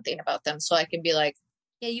like something about them so I can be like,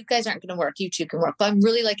 yeah, you guys aren't going to work. You two can work. But I'm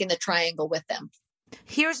really like in the triangle with them.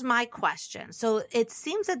 Here's my question. So it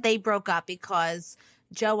seems that they broke up because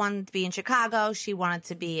Joe wanted to be in Chicago. She wanted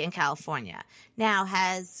to be in California. Now,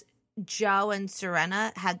 has Joe and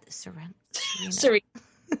Serena had Serena?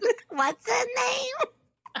 What's her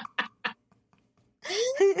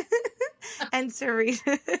name? And Serena,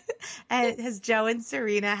 has Joe and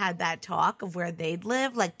Serena had that talk of where they'd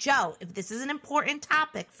live? Like, Joe, if this is an important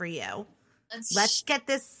topic for you, let's get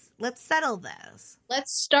this Let's settle this.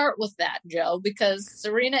 Let's start with that, Joe, because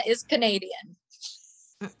Serena is Canadian.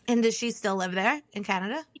 And does she still live there in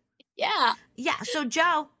Canada? Yeah. Yeah. So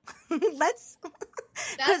Joe, let's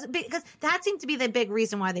because that seemed to be the big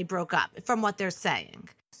reason why they broke up, from what they're saying.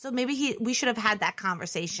 So maybe we should have had that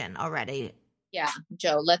conversation already. Yeah,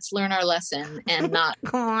 Joe, let's learn our lesson and not.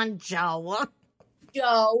 Come on, Joe.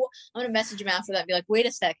 Joe, I'm gonna message him after that and be like, wait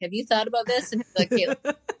a sec, have you thought about this? And he's like,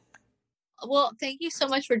 Caitlin. Well, thank you so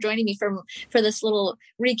much for joining me for this little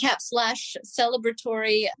recap /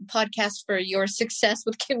 celebratory podcast for your success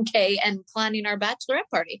with Kim K and planning our bachelorette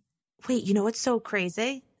party. Wait, you know what's so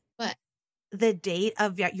crazy? What? The date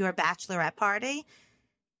of your bachelorette party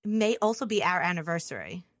may also be our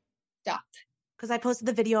anniversary. Stop. Because I posted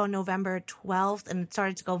the video on November 12th and it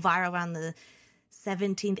started to go viral around the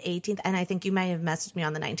 17th, 18th, and I think you may have messaged me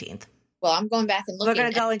on the 19th. Well, I'm going back and looking. We're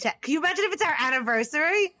going to go and check. Can you imagine if it's our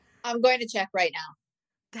anniversary? I'm going to check right now.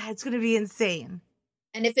 That's going to be insane.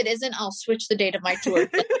 And if it isn't, I'll switch the date of my tour.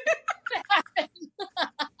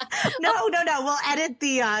 No. We'll edit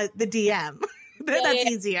the DM.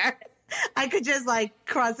 That's easier. I could just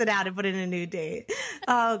cross it out and put in a new date.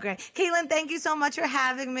 Oh, great. Caitlin, thank you so much for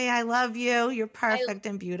having me. I love you. You're perfect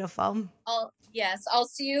and beautiful. Yes. I'll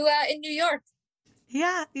see you in New York.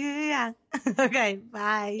 Yeah. Okay.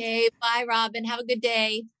 Bye. Okay. Bye, Robin. Have a good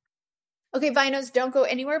day. Okay, Vinos, don't go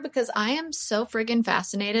anywhere because I am so friggin'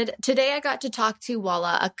 fascinated. Today I got to talk to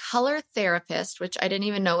Walla, a color therapist, which I didn't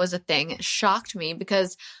even know was a thing. It shocked me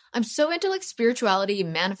because I'm so into spirituality,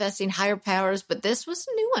 manifesting higher powers, but this was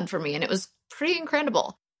a new one for me and it was pretty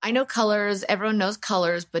incredible. I know colors, everyone knows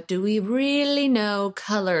colors, but do we really know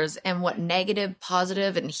colors and what negative,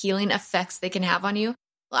 positive, and healing effects they can have on you?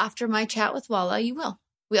 Well, after my chat with Walla, you will.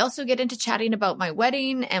 We also get into chatting about my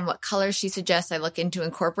wedding and what colors she suggests I look into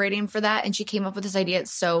incorporating for that. And she came up with this idea. It's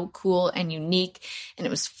so cool and unique and it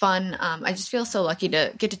was fun. I just feel so lucky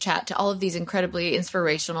to get to chat to all of these incredibly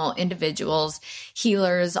inspirational individuals,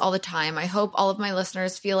 healers all the time. I hope all of my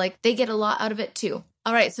listeners feel like they get a lot out of it too.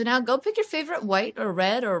 All right, so now go pick your favorite white or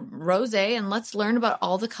red or rosé and let's learn about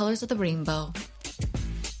all the colors of the rainbow.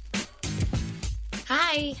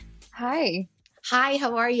 Hi. Hi. Hi,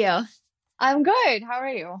 how are you? I'm good. How are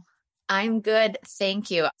you? I'm good. Thank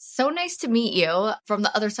you. So nice to meet you from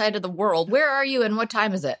the other side of the world. Where are you and what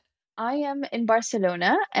time is it? I am in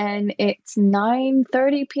Barcelona and it's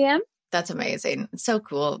 9:30 p.m. That's amazing. It's so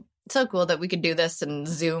cool. So cool that we could do this and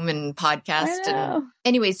Zoom and podcast. And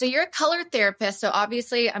anyway, so you're a color therapist. So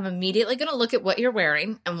obviously I'm immediately going to look at what you're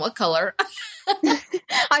wearing and what color.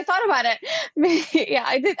 I thought about it. Yeah,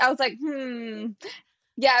 I did. I was like,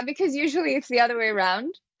 Yeah, because usually it's the other way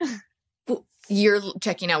around. You're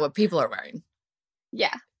checking out what people are wearing.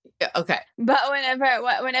 Yeah. Okay. But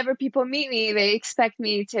whenever people meet me, they expect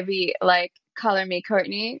me to be like, color me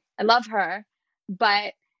Courtney. I love her.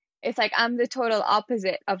 But it's like I'm the total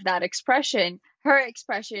opposite of that expression. Her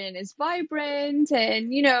expression is vibrant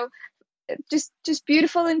and, just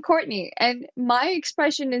beautiful and Courtney. And my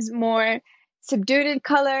expression is more subdued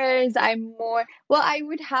colors. I'm more, I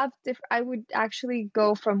would actually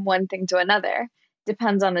go from one thing to another.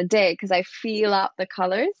 Depends on the day because I feel out the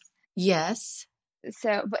colors. Yes.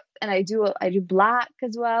 So, and I do black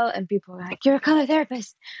as well. And people are like, "You're a color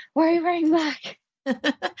therapist. Why are you wearing black?"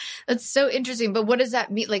 That's so interesting. But what does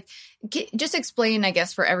that mean? Just explain, I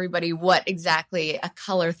guess, for everybody what exactly a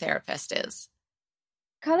color therapist is.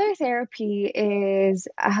 Color therapy is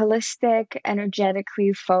a holistic,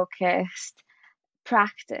 energetically focused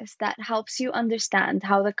practice that helps you understand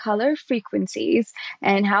how the color frequencies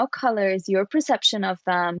and how colors, your perception of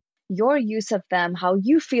them, your use of them, how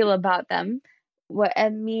you feel about them, what I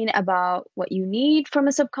mean about what you need from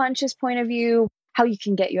a subconscious point of view, how you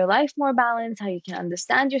can get your life more balanced, how you can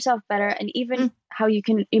understand yourself better, and even how you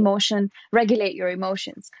can regulate your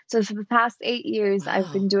emotions. So for the past 8 years, wow.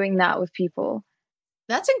 I've been doing that with people.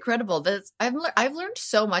 That's incredible. I've learned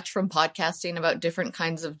so much from podcasting about different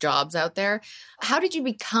kinds of jobs out there. How did you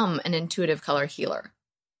become an intuitive color healer?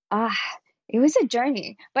 It was a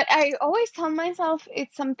journey, but I always tell myself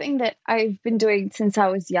it's something that I've been doing since I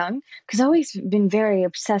was young because I've always been very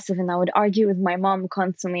obsessive and I would argue with my mom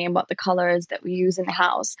constantly about the colors that we use in the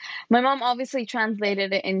house. My mom obviously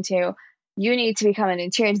translated it into, you need to become an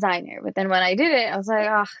interior designer. But then when I did it, I was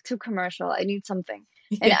like, too commercial. I need something.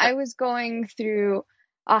 Yeah. And I was going through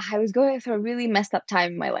a really messed up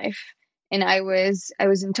time in my life. And I was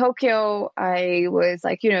in Tokyo. I was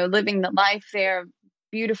living the life there,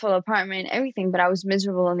 beautiful apartment, everything, but I was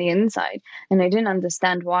miserable on the inside. And I didn't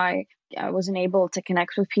understand why. I wasn't able to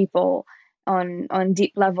connect with people on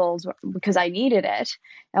deep levels because I needed it.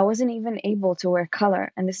 I wasn't even able to wear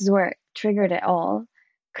color. And this is where it triggered it all.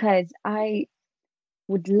 because I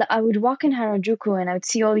would walk in Harajuku and I would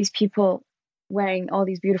see all these people wearing all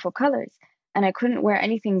these beautiful colors, and I couldn't wear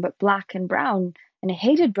anything but black and brown, and I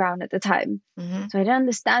hated brown at the time. Mm-hmm. So I didn't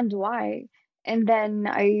understand why. And then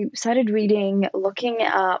I started reading, looking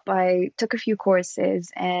up, I took a few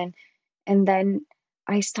courses, and then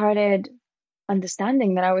I started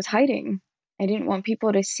understanding that I was hiding. I didn't want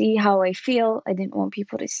people to see how I feel. I didn't want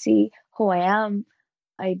people to see who I am.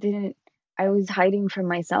 I was hiding from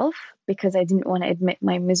myself because I didn't want to admit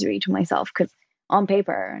my misery to myself, because on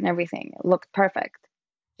paper and everything, it looked perfect.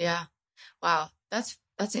 Yeah. Wow. That's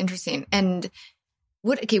interesting. And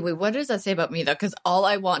what does that say about me though? Because all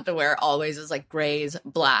I want to wear always is like grays,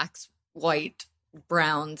 blacks, white,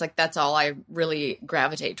 browns. Like that's all I really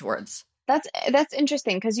gravitate towards. That's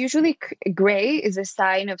interesting, because usually gray is a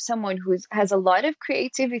sign of someone who has a lot of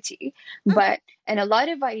creativity, and a lot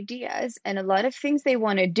of ideas and a lot of things they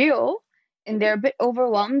want to do, and they're a bit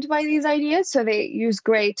overwhelmed by these ideas, so they use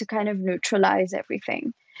gray to kind of neutralize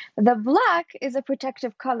everything. The black is a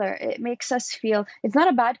protective color. It makes us feel, it's not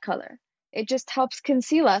a bad color. It just helps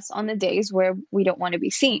conceal us on the days where we don't want to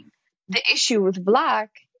be seen. The issue with black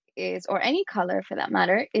is, or any color for that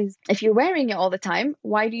matter, is if you're wearing it all the time,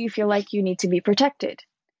 why do you feel like you need to be protected?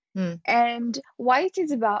 And white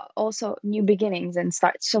is about also new beginnings and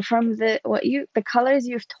starts. So from the colors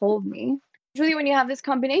you've told me, usually when you have this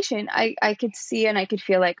combination, I could see and I could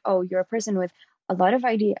feel like, oh, you're a person with a lot of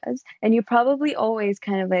ideas, and you probably always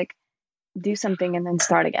kind of like do something and then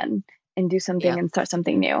start again, and do something and start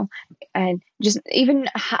something new. And just even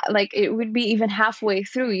like it would be even halfway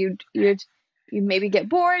through, you'd maybe get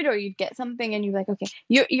bored, or you'd get something and you're like, okay,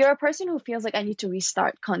 you're a person who feels like I need to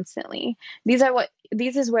restart constantly.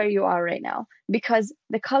 This is where you are right now, because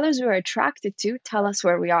the colors we're attracted to tell us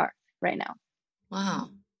where we are right now. Wow.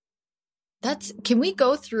 Can we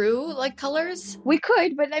go through like colors? We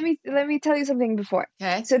could, but let me tell you something before.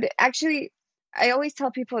 Okay. So actually, I always tell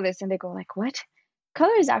people this and they go like, what?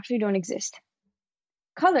 Colors actually don't exist.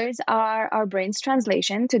 Colors are our brain's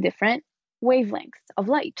translation to different wavelengths of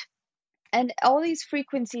light. And all these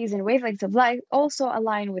frequencies and wavelengths of light also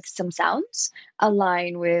align with some sounds,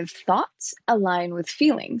 align with thoughts, align with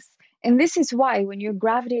feelings. And this is why when you're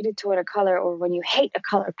gravitated toward a color, or when you hate a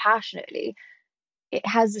color passionately, it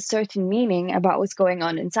has a certain meaning about what's going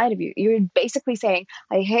on inside of you. You're basically saying,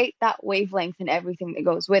 I hate that wavelength and everything that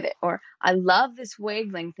goes with it. Or I love this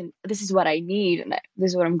wavelength and this is what I need and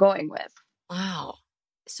this is what I'm going with. Wow.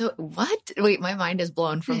 So what? Wait, my mind is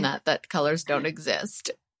blown from that colors don't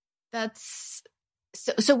exist. That's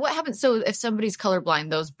so what happens? So if somebody's colorblind,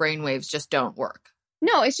 those brain waves just don't work.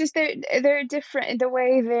 No, it's just they're different. The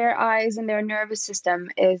way their eyes and their nervous system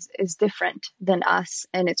is different than us,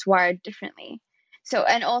 and it's wired differently. So,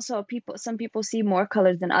 and also some people see more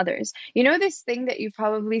colors than others. You know this thing that you've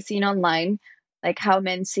probably seen online, like how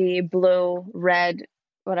men see blue, red,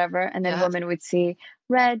 whatever, and then women would see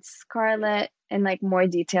red, scarlet, and like more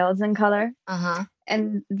details in color. Uh-huh.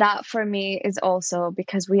 And that for me is also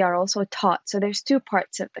because we are also taught. So there's two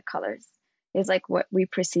parts of the colors. Is like what we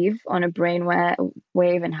perceive on a brain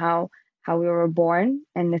wave and how we were born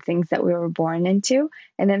and the things that we were born into.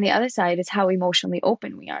 And then the other side is how emotionally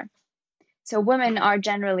open we are. So women are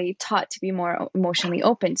generally taught to be more emotionally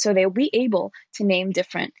open. So they'll be able to name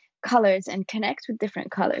different colors and connect with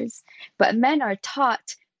different colors. But men are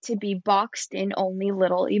taught to be boxed in only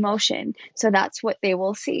little emotion. So that's what they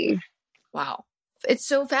will see. Wow. It's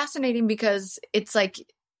so fascinating because it's like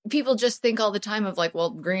people just think all the time of like, well,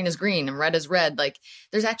 green is green and red is red. Like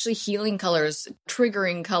there's actually healing colors,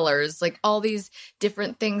 triggering colors, like all these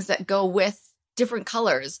different things that go with different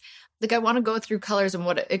colors. Like I want to go through colors and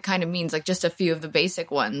what it kind of means, like just a few of the basic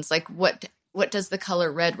ones. Like what does the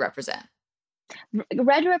color red represent?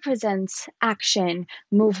 Red represents action,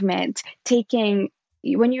 movement,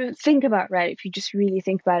 when you think about red, if you just really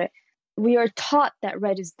think about it, we are taught that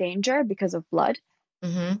red is danger because of blood.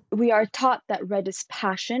 Mm-hmm. We are taught that red is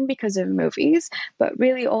passion because of movies, but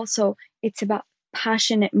really also it's about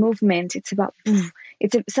passionate movement. It's about,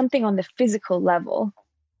 something on the physical level.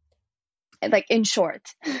 Like in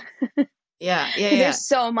short. Yeah. There's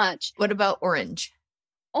so much. What about orange?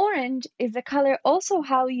 Orange is the color also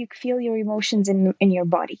how you feel your emotions in your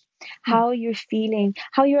body, how you're feeling,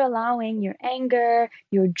 how you're allowing your anger,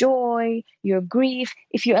 your joy, your grief.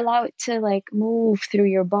 If you allow it to like move through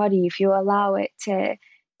your body, if you allow it to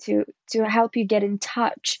help you get in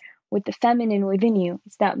touch with the feminine within you,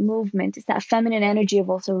 it's that movement, it's that feminine energy of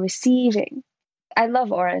also receiving. I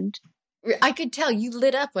love orange. I could tell you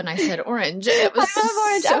lit up when I said orange. It was I love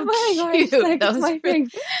orange. so I'm wearing orange. cute. Like, That it's was my thing.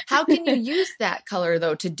 How can you use that color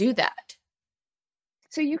though to do that?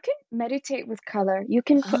 So you can meditate with color. You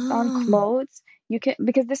can put on clothes. You can,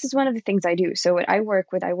 because this is one of the things I do. So what I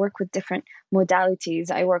work with different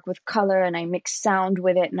modalities. I work with color and I mix sound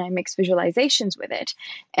with it and I mix visualizations with it.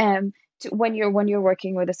 When you're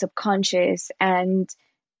working with the subconscious and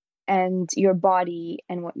your body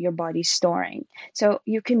and what your body's storing. So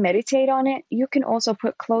you can meditate on it. You can also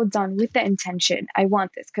put clothes on with the intention. I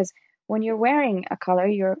want this, because when you're wearing a color,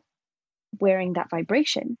 you're wearing that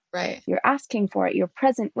vibration. Right. You're asking for it. You're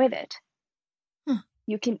present with it.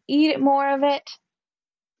 You can eat more of it.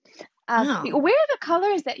 Wear the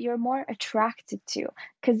colors that you're more attracted to,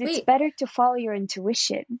 because it's better to follow your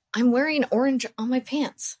intuition. I'm wearing orange on my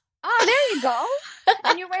pants. Oh, there you go.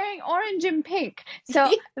 And you're wearing orange and pink.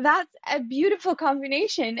 So that's a beautiful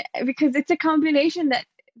combination, because it's a combination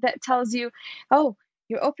that tells you, oh,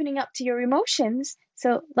 you're opening up to your emotions.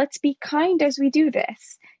 So let's be kind as we do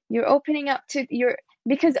this. You're opening up to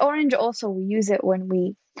because orange also, we use it when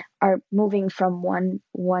we are moving from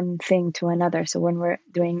one thing to another. So when we're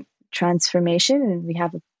doing transformation and we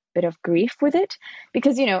have a bit of grief with it,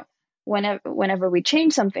 because, whenever we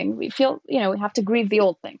change something, we feel, we have to grieve the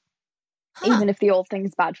old thing. Even if the old thing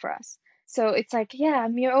is bad for us. So it's like,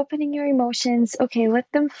 you're opening your emotions. Okay, let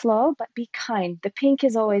them flow, but be kind. The pink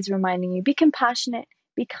is always reminding you, be compassionate,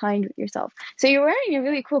 be kind with yourself. So you're wearing a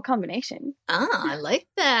really cool combination. I like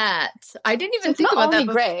that. I didn't even think about that.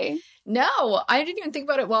 Gray. No, I didn't even think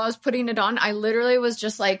about it while I was putting it on. I literally was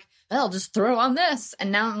just like, I'll just throw on this.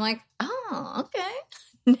 And now I'm like, oh,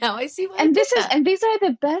 okay. Now I see why. And these are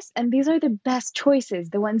the best choices.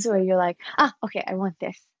 The ones where you're like, okay, I want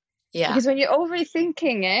this. Yeah. Because when you're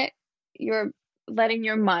overthinking it, you're letting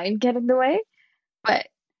your mind get in the way. But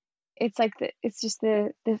it's like it's just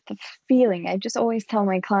the feeling. I just always tell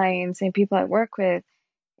my clients and people I work with,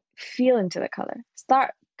 feel into the color.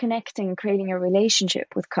 Start connecting, creating a relationship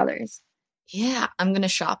with colors. Yeah, I'm going to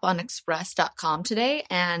shop on express.com today,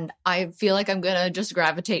 and I feel like I'm going to just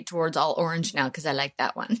gravitate towards all orange now because I like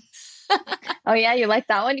that one. Oh yeah, you like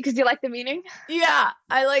that one because you like the meaning? Yeah,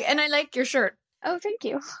 I like your shirt. Oh, thank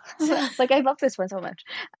you. I love this one so much.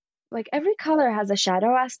 Like, every color has a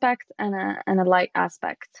shadow aspect and a light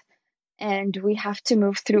aspect. And we have to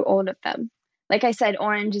move through all of them. Like I said,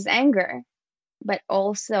 orange is anger, but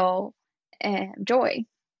also joy.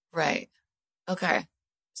 Right. Okay.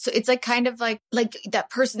 So it's like kind of like that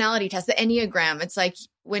personality test, the Enneagram. It's like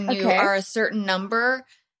when you are a certain number,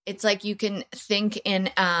 it's like you can think in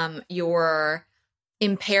your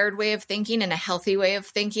impaired way of thinking and a healthy way of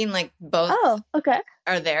thinking, like both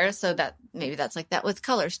are there. So that maybe that's like that with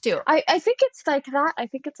colors too. I think it's like that. I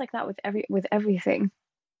think it's like that with everything.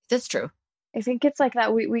 That's true. I think it's like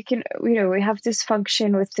that. We can, we have this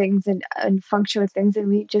function with things and function with things, and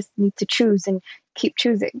we just need to choose and keep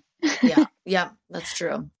choosing. Yeah, that's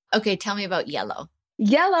true. Okay, tell me about yellow.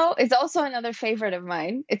 Yellow is also another favorite of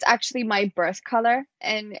mine. It's actually my birth color.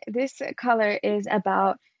 And this color is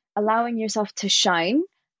about allowing yourself to shine,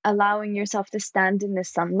 allowing yourself to stand in the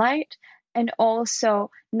sunlight, and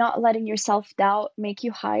also not letting your self-doubt make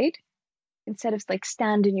you hide. Instead of like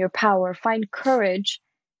stand in your power, find courage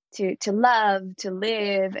to love, to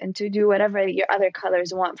live, and to do whatever your other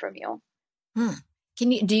colors want from you.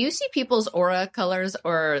 Do you see people's aura colors,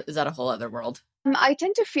 or is that a whole other world? I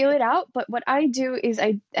tend to feel it out, but what I do is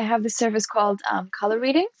I have this service called color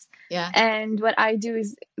readings. Yeah. And what I do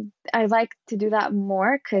is I like to do that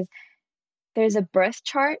more because there's a birth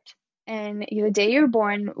chart, and the day you're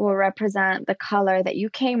born will represent the color that you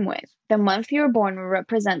came with. The month you're born will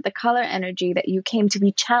represent the color energy that you came to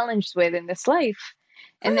be challenged with in this life.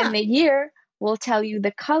 And then the year will tell you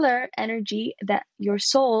the color energy that your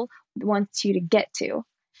soul wants you to get to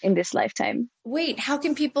in this lifetime. Wait, how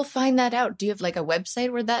can people find that out? Do you have like a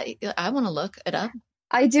website where I want to look it up?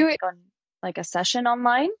 I do it on like a session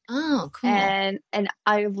online. Oh, cool. And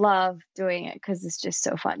I love doing it because it's just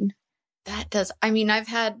so fun. That does. I mean, I've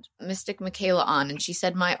had Mystic Michaela on, and she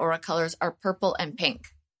said my aura colors are purple and pink.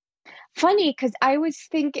 Funny, because I was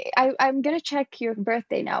thinking, I'm going to check your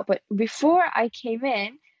birthday now, but before I came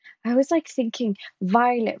in, I was like thinking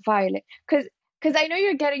violet, because I know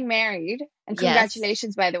you're getting married, and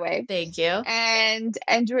congratulations, by the way. Thank you. And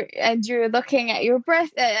you're looking at your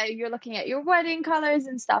you're looking at your wedding colors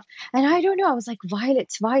and stuff. And I don't know, I was like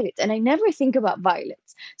violets, and I never think about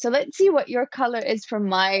violets. So let's see what your color is for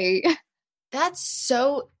my. That's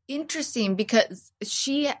so interesting because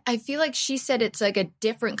I feel like she said it's like a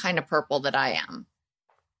different kind of purple that I am.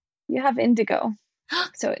 You have indigo.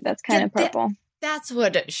 So that's kind of purple. That's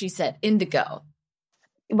what she said, indigo.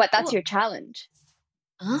 But that's your challenge.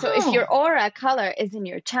 So if your aura color is in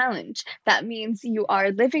your challenge, that means you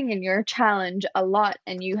are living in your challenge a lot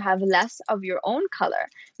and you have less of your own color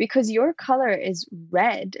because your color is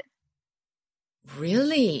red.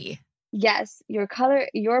 Really? Yes, your color,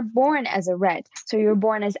 you're born as a red. So you're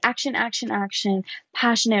born as action, action, action,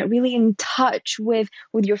 passionate, really in touch with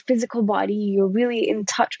your physical body. You're really in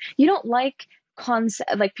touch. You don't like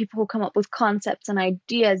concept, like people who come up with concepts and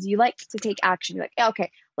ideas. You like to take action. You're like,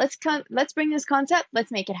 okay, let's bring this concept,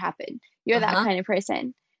 let's make it happen. You're that kind of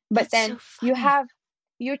person. But That's then so you have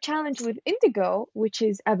your challenge with indigo, which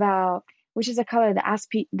is a color that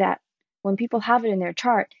asks that when people have it in their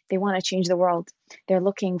chart, they want to change the world. They're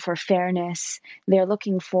looking for fairness. They're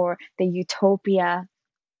looking for the utopia.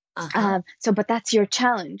 But that's your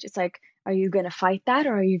challenge. It's like, are you going to fight that,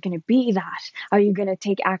 or are you going to be that? Are you going to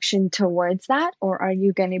take action towards that, or are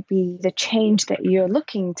you going to be the change that you're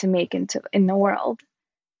looking to make in the world?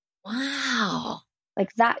 Wow.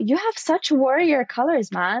 Like that. You have such warrior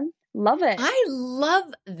colors, man. Love it. I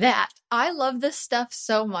love that. I love this stuff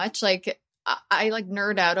so much. Like, I like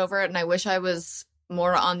nerd out over it, and I wish I was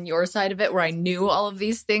more on your side of it where I knew all of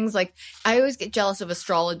these things. Like, I always get jealous of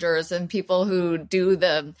astrologers and people who do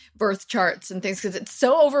the birth charts and things because it's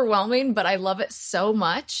so overwhelming, but I love it so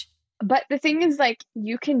much. But the thing is, like,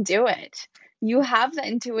 you can do it. You have the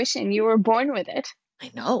intuition. You were born with it. I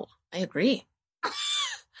know. I agree.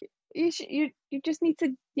 You just need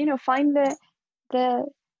to, find the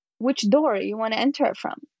which door you want to enter it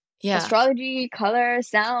from. Yeah. Astrology, color,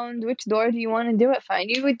 sound, which door do you want to do it from?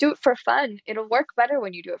 You would do it for fun. It'll work better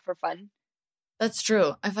when you do it for fun. That's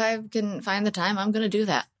true. If I can find the time, I'm going to do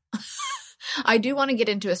that. I do want to get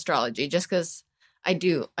into astrology just because I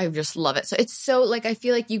do. I just love it. So it's so, like, I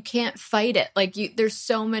feel like you can't fight it. Like, there's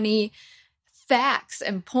so many facts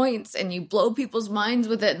and points, and you blow people's minds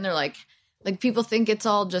with it, and they're like people think it's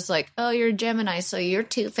all just like, oh, you're a Gemini, so you're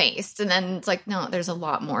two-faced. And then it's like, no, there's a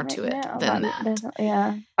lot more to it than that.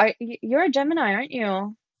 Yeah. You're a Gemini, aren't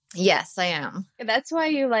you? Yes, I am. That's why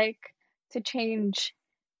you like to change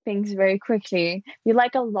things very quickly. You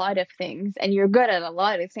like a lot of things, and you're good at a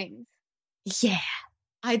lot of things. Yeah.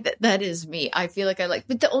 That is me. I feel like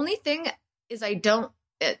but the only thing is I don't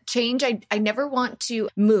change. I never want to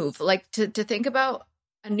move. Like, to think about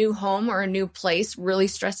a new home or a new place really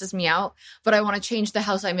stresses me out, but I want to change the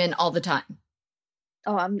house I'm in all the time.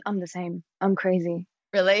 Oh, I'm the same. I'm crazy.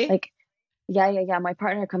 Really? Like, yeah. My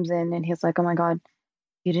partner comes in and he's like, oh my God,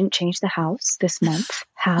 you didn't change the house this month?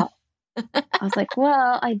 How? I was like,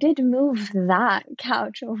 well, I did move that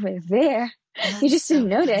couch over there. You just didn't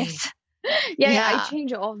notice. Yeah, I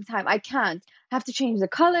change it all the time. I can't. I have to change the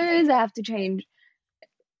colors. I have to change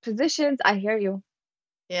positions. I hear you.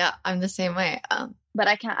 Yeah, I'm the same way. But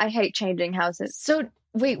I can't. I hate changing houses. So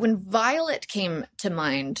wait, when violet came to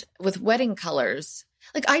mind with wedding colors,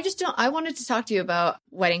 like, I wanted to talk to you about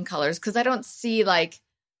wedding colors because I don't see, like,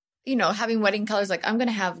 having wedding colors, like, I'm going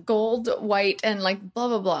to have gold, white, and like blah,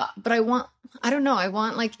 blah, blah. But I want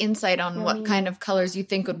like insight on what kind of colors you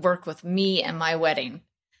think would work with me and my wedding.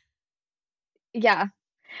 Yeah.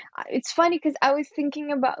 It's funny because I was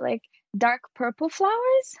thinking about like dark purple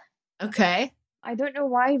flowers. Okay. I don't know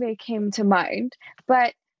why they came to mind,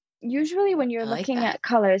 but usually when you're looking at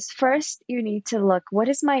colors, first you need to look, what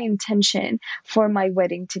is my intention for my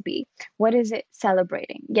wedding to be? What is it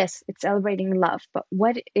celebrating? Yes, it's celebrating love, but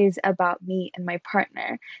what is about me and my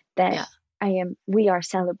partner that we are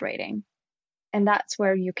celebrating? And that's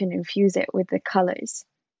where you can infuse it with the colors.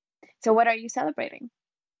 So what are you celebrating?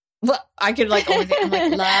 Well, I could like only think, I'm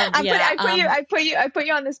like, love. I put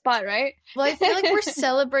you on the spot, right? Well, I feel like we're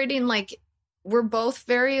celebrating, like, we're both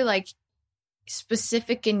very like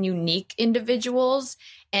specific and unique individuals,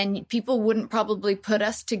 and people wouldn't probably put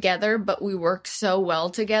us together, but we work so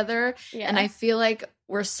well together. Yeah. And I feel like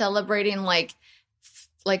we're celebrating like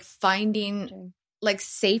finding like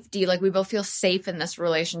safety, like we both feel safe in this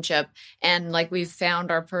relationship, and like we've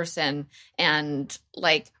found our person, and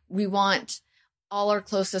like we want all our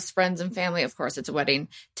closest friends and family, of course it's a wedding,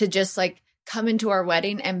 to just like come into our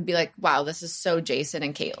wedding and be like, wow, this is so Jason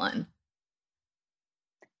and Caitlin.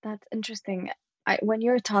 That's interesting. When you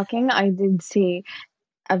were talking, I did see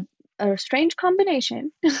a strange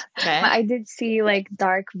combination. Okay. I did see like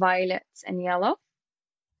dark violets and yellow.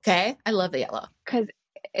 Okay. I love the yellow. Because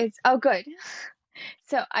it's, good.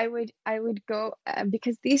 So I would go,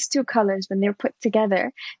 because these two colors, when they're put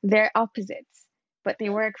together, they're opposites, but they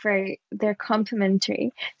work they're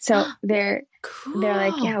complementary. So they're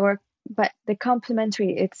like, but the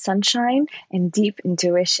complementary, it's sunshine and deep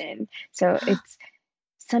intuition. So it's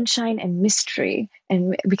sunshine and mystery.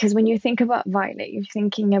 And because when you think about violet, you're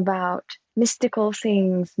thinking about mystical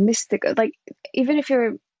things, like even if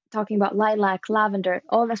you're talking about lilac, lavender,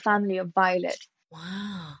 all the family of violet.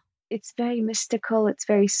 Wow. It's very mystical, it's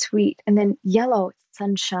very sweet. And then yellow, it's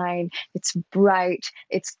sunshine, it's bright,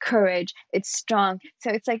 it's courage, it's strong.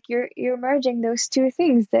 So it's like you're merging those two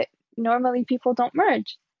things that normally people don't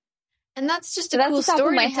merge. And that's just a cool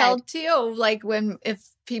story to tell too. Like if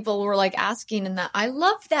people were like asking and that, I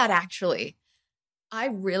love that actually. I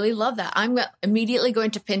really love that. I'm immediately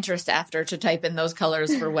going to Pinterest after to type in those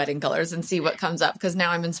colors for wedding colors and see what comes up, because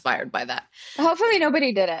now I'm inspired by that. Hopefully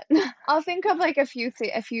nobody did it. I'll think of like a few,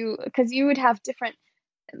 because you would have different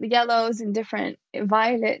yellows and different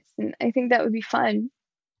violets, and I think that would be fun.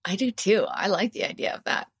 I do too. I like the idea of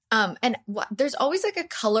that. And there's always like a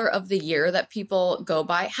color of the year that people go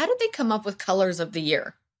by. How did they come up with colors of the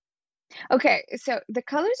year? Okay, so the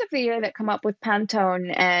colors of the year that come up with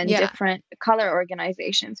Pantone and different color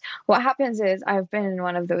organizations, what happens is, I've been in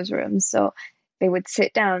one of those rooms, so they would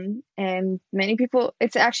sit down and many people,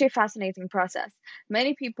 it's actually a fascinating process.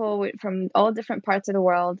 Many people from all different parts of the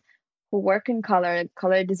world who work in color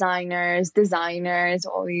designers,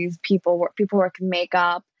 all these people work in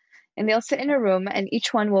makeup, and they'll sit in a room and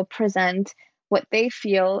each one will present what they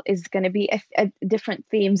feel is going to be a different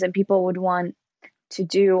themes that people would want to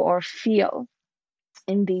do or feel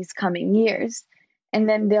in these coming years. And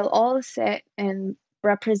then they'll all sit and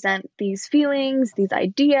represent these feelings, these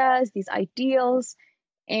ideas, these ideals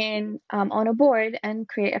on a board and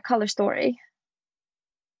create a color story.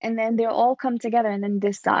 And then they'll all come together and then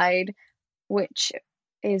decide which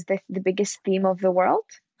is the biggest theme of the world,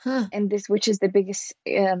 and which is the biggest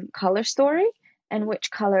color story, and which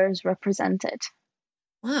colors represent it.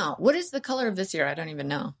 Wow. What is the color of this year? I don't even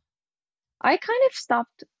know. I kind of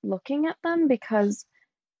stopped looking at them because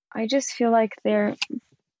I just feel like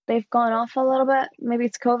they've gone off a little bit. Maybe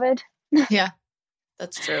it's COVID. Yeah,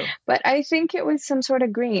 that's true. But I think it was some sort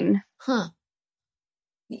of green.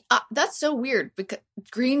 That's so weird because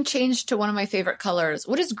green changed to one of my favorite colors.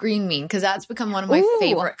 What does green mean? Because that's become one of my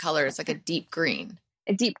favorite colors, like a deep green.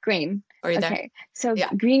 A deep green. Are you there? Okay. So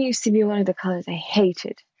green used to be one of the colors I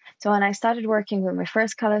hated. So when I started working with my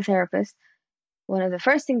first color therapist, one of the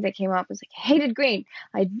first things that came up was like, I hated green.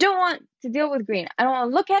 I don't want to deal with green. I don't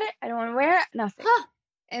want to look at it. I don't want to wear it. Nothing.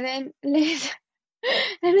 And then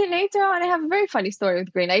later on, I have a very funny story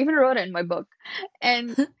with green. I even wrote it in my book.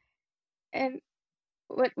 And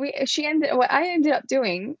what I ended up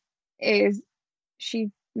doing is I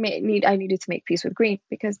needed to make peace with green,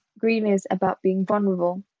 because green is about being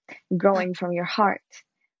vulnerable, growing from your heart,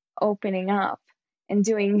 opening up, and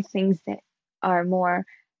doing things that are more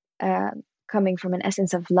coming from an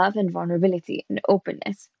essence of love and vulnerability and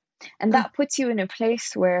openness. And that puts you in a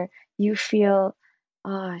place where you feel,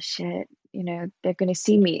 oh shit, they're going to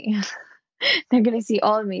see me. They're going to see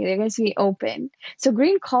all of me. They're going to see me open. So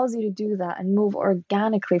green calls you to do that and move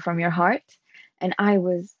organically from your heart. And I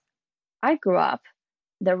grew up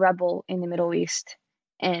the rebel in the Middle East,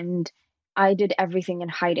 and I did everything in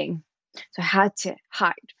hiding. So I had to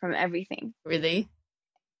hide from everything. Really?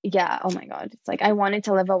 Yeah. Oh my God. It's like I wanted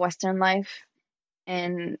to live a Western life,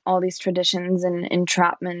 and all these traditions and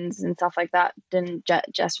entrapments and stuff like that didn't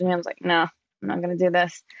just for me. I was like, no, I'm not going to do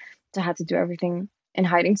this. So I had to do everything in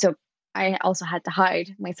hiding. So I also had to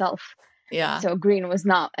hide myself. Yeah. So green was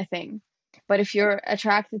not a thing. But if you're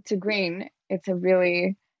attracted to green, it's a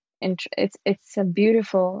really, it's a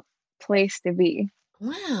beautiful place to be.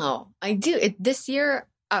 Wow. I do. This year,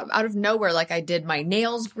 out of nowhere, like I did my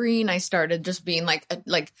nails green. I started just being like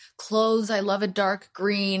clothes. I love a dark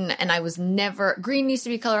green, and I was never, green used to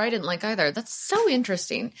be a color I didn't like either. That's so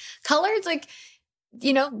interesting. Colors, like,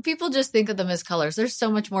 people just think of them as colors. There's so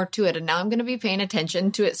much more to it. And now I'm going to be paying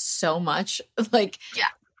attention to it so much,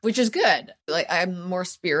 which is good. Like I'm more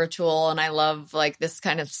spiritual and I love like this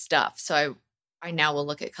kind of stuff. So I now will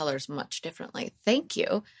look at colors much differently. Thank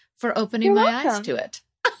you for opening my eyes to it.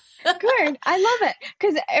 Good. I love it.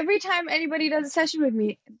 Because every time anybody does a session with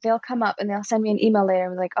me, they'll come up and they'll send me an email later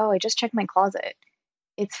and be like, oh, I just checked my closet.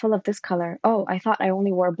 It's full of this color. Oh, I thought I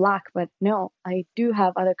only wore black, but no, I do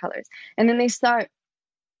have other colors. And then they start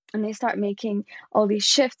making all these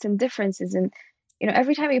shifts and differences. And,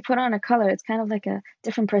 every time you put on a color, it's kind of like a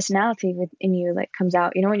different personality within you like comes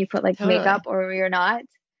out. When you put like makeup or you're not.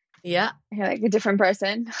 Yeah. You're like a different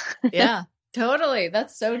person. Yeah. Totally.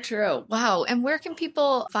 That's so true. Wow. And where can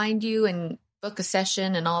people find you and book a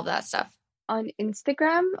session and all of that stuff? On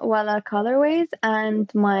Instagram, Wella Colorways,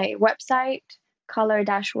 and my website,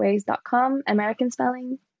 color-ways.com, American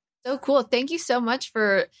spelling. So cool. Thank you so much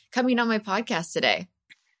for coming on my podcast today.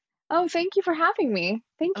 Oh, thank you for having me.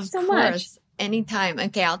 Thank you so much. Anytime.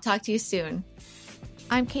 Okay. I'll talk to you soon.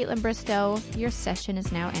 I'm Caitlin Bristow. Your session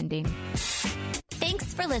is now ending.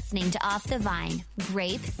 Thanks for listening to Off the Vine,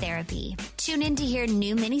 Grape Therapy. Tune in to hear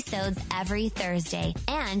new minisodes every Thursday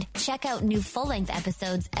and check out new full-length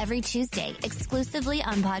episodes every Tuesday exclusively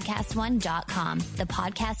on PodcastOne.com, the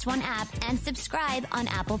Podcast One app, and subscribe on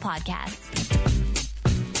Apple Podcasts.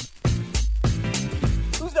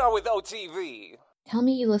 Who's down with OTV? Tell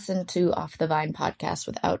me you listen to Off the Vine podcast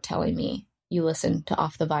without telling me you listen to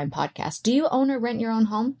Off the Vine podcast. Do you own or rent your own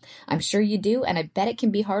home? I'm sure you do, and I bet it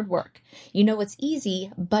can be hard work. You know it's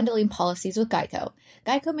easy bundling policies with Geico.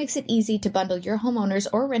 Geico makes it easy to bundle your homeowner's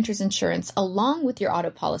or renter's insurance along with your auto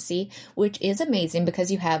policy, which is amazing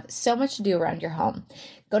because you have so much to do around your home.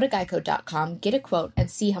 Go to geico.com, get a quote,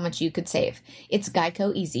 and see how much you could save. It's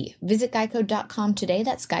Geico easy. Visit geico.com today.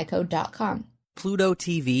 That's geico.com. Pluto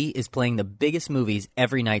TV is playing the biggest movies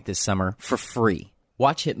every night this summer for free.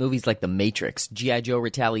 Watch hit movies like The Matrix, G.I. Joe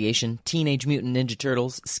Retaliation, Teenage Mutant Ninja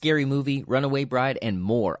Turtles, Scary Movie, Runaway Bride, and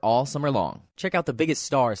more all summer long. Check out the biggest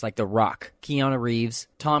stars like The Rock, Keanu Reeves,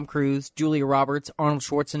 Tom Cruise, Julia Roberts, Arnold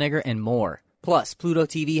Schwarzenegger, and more. Plus, Pluto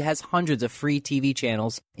TV has hundreds of free TV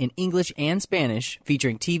channels in English and Spanish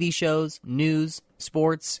featuring TV shows, news,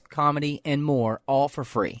 sports, comedy, and more, all for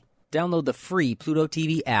free. Download the free Pluto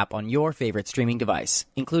TV app on your favorite streaming device,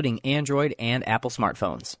 including Android and Apple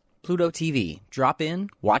smartphones. Pluto TV. Drop in,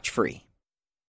 watch free.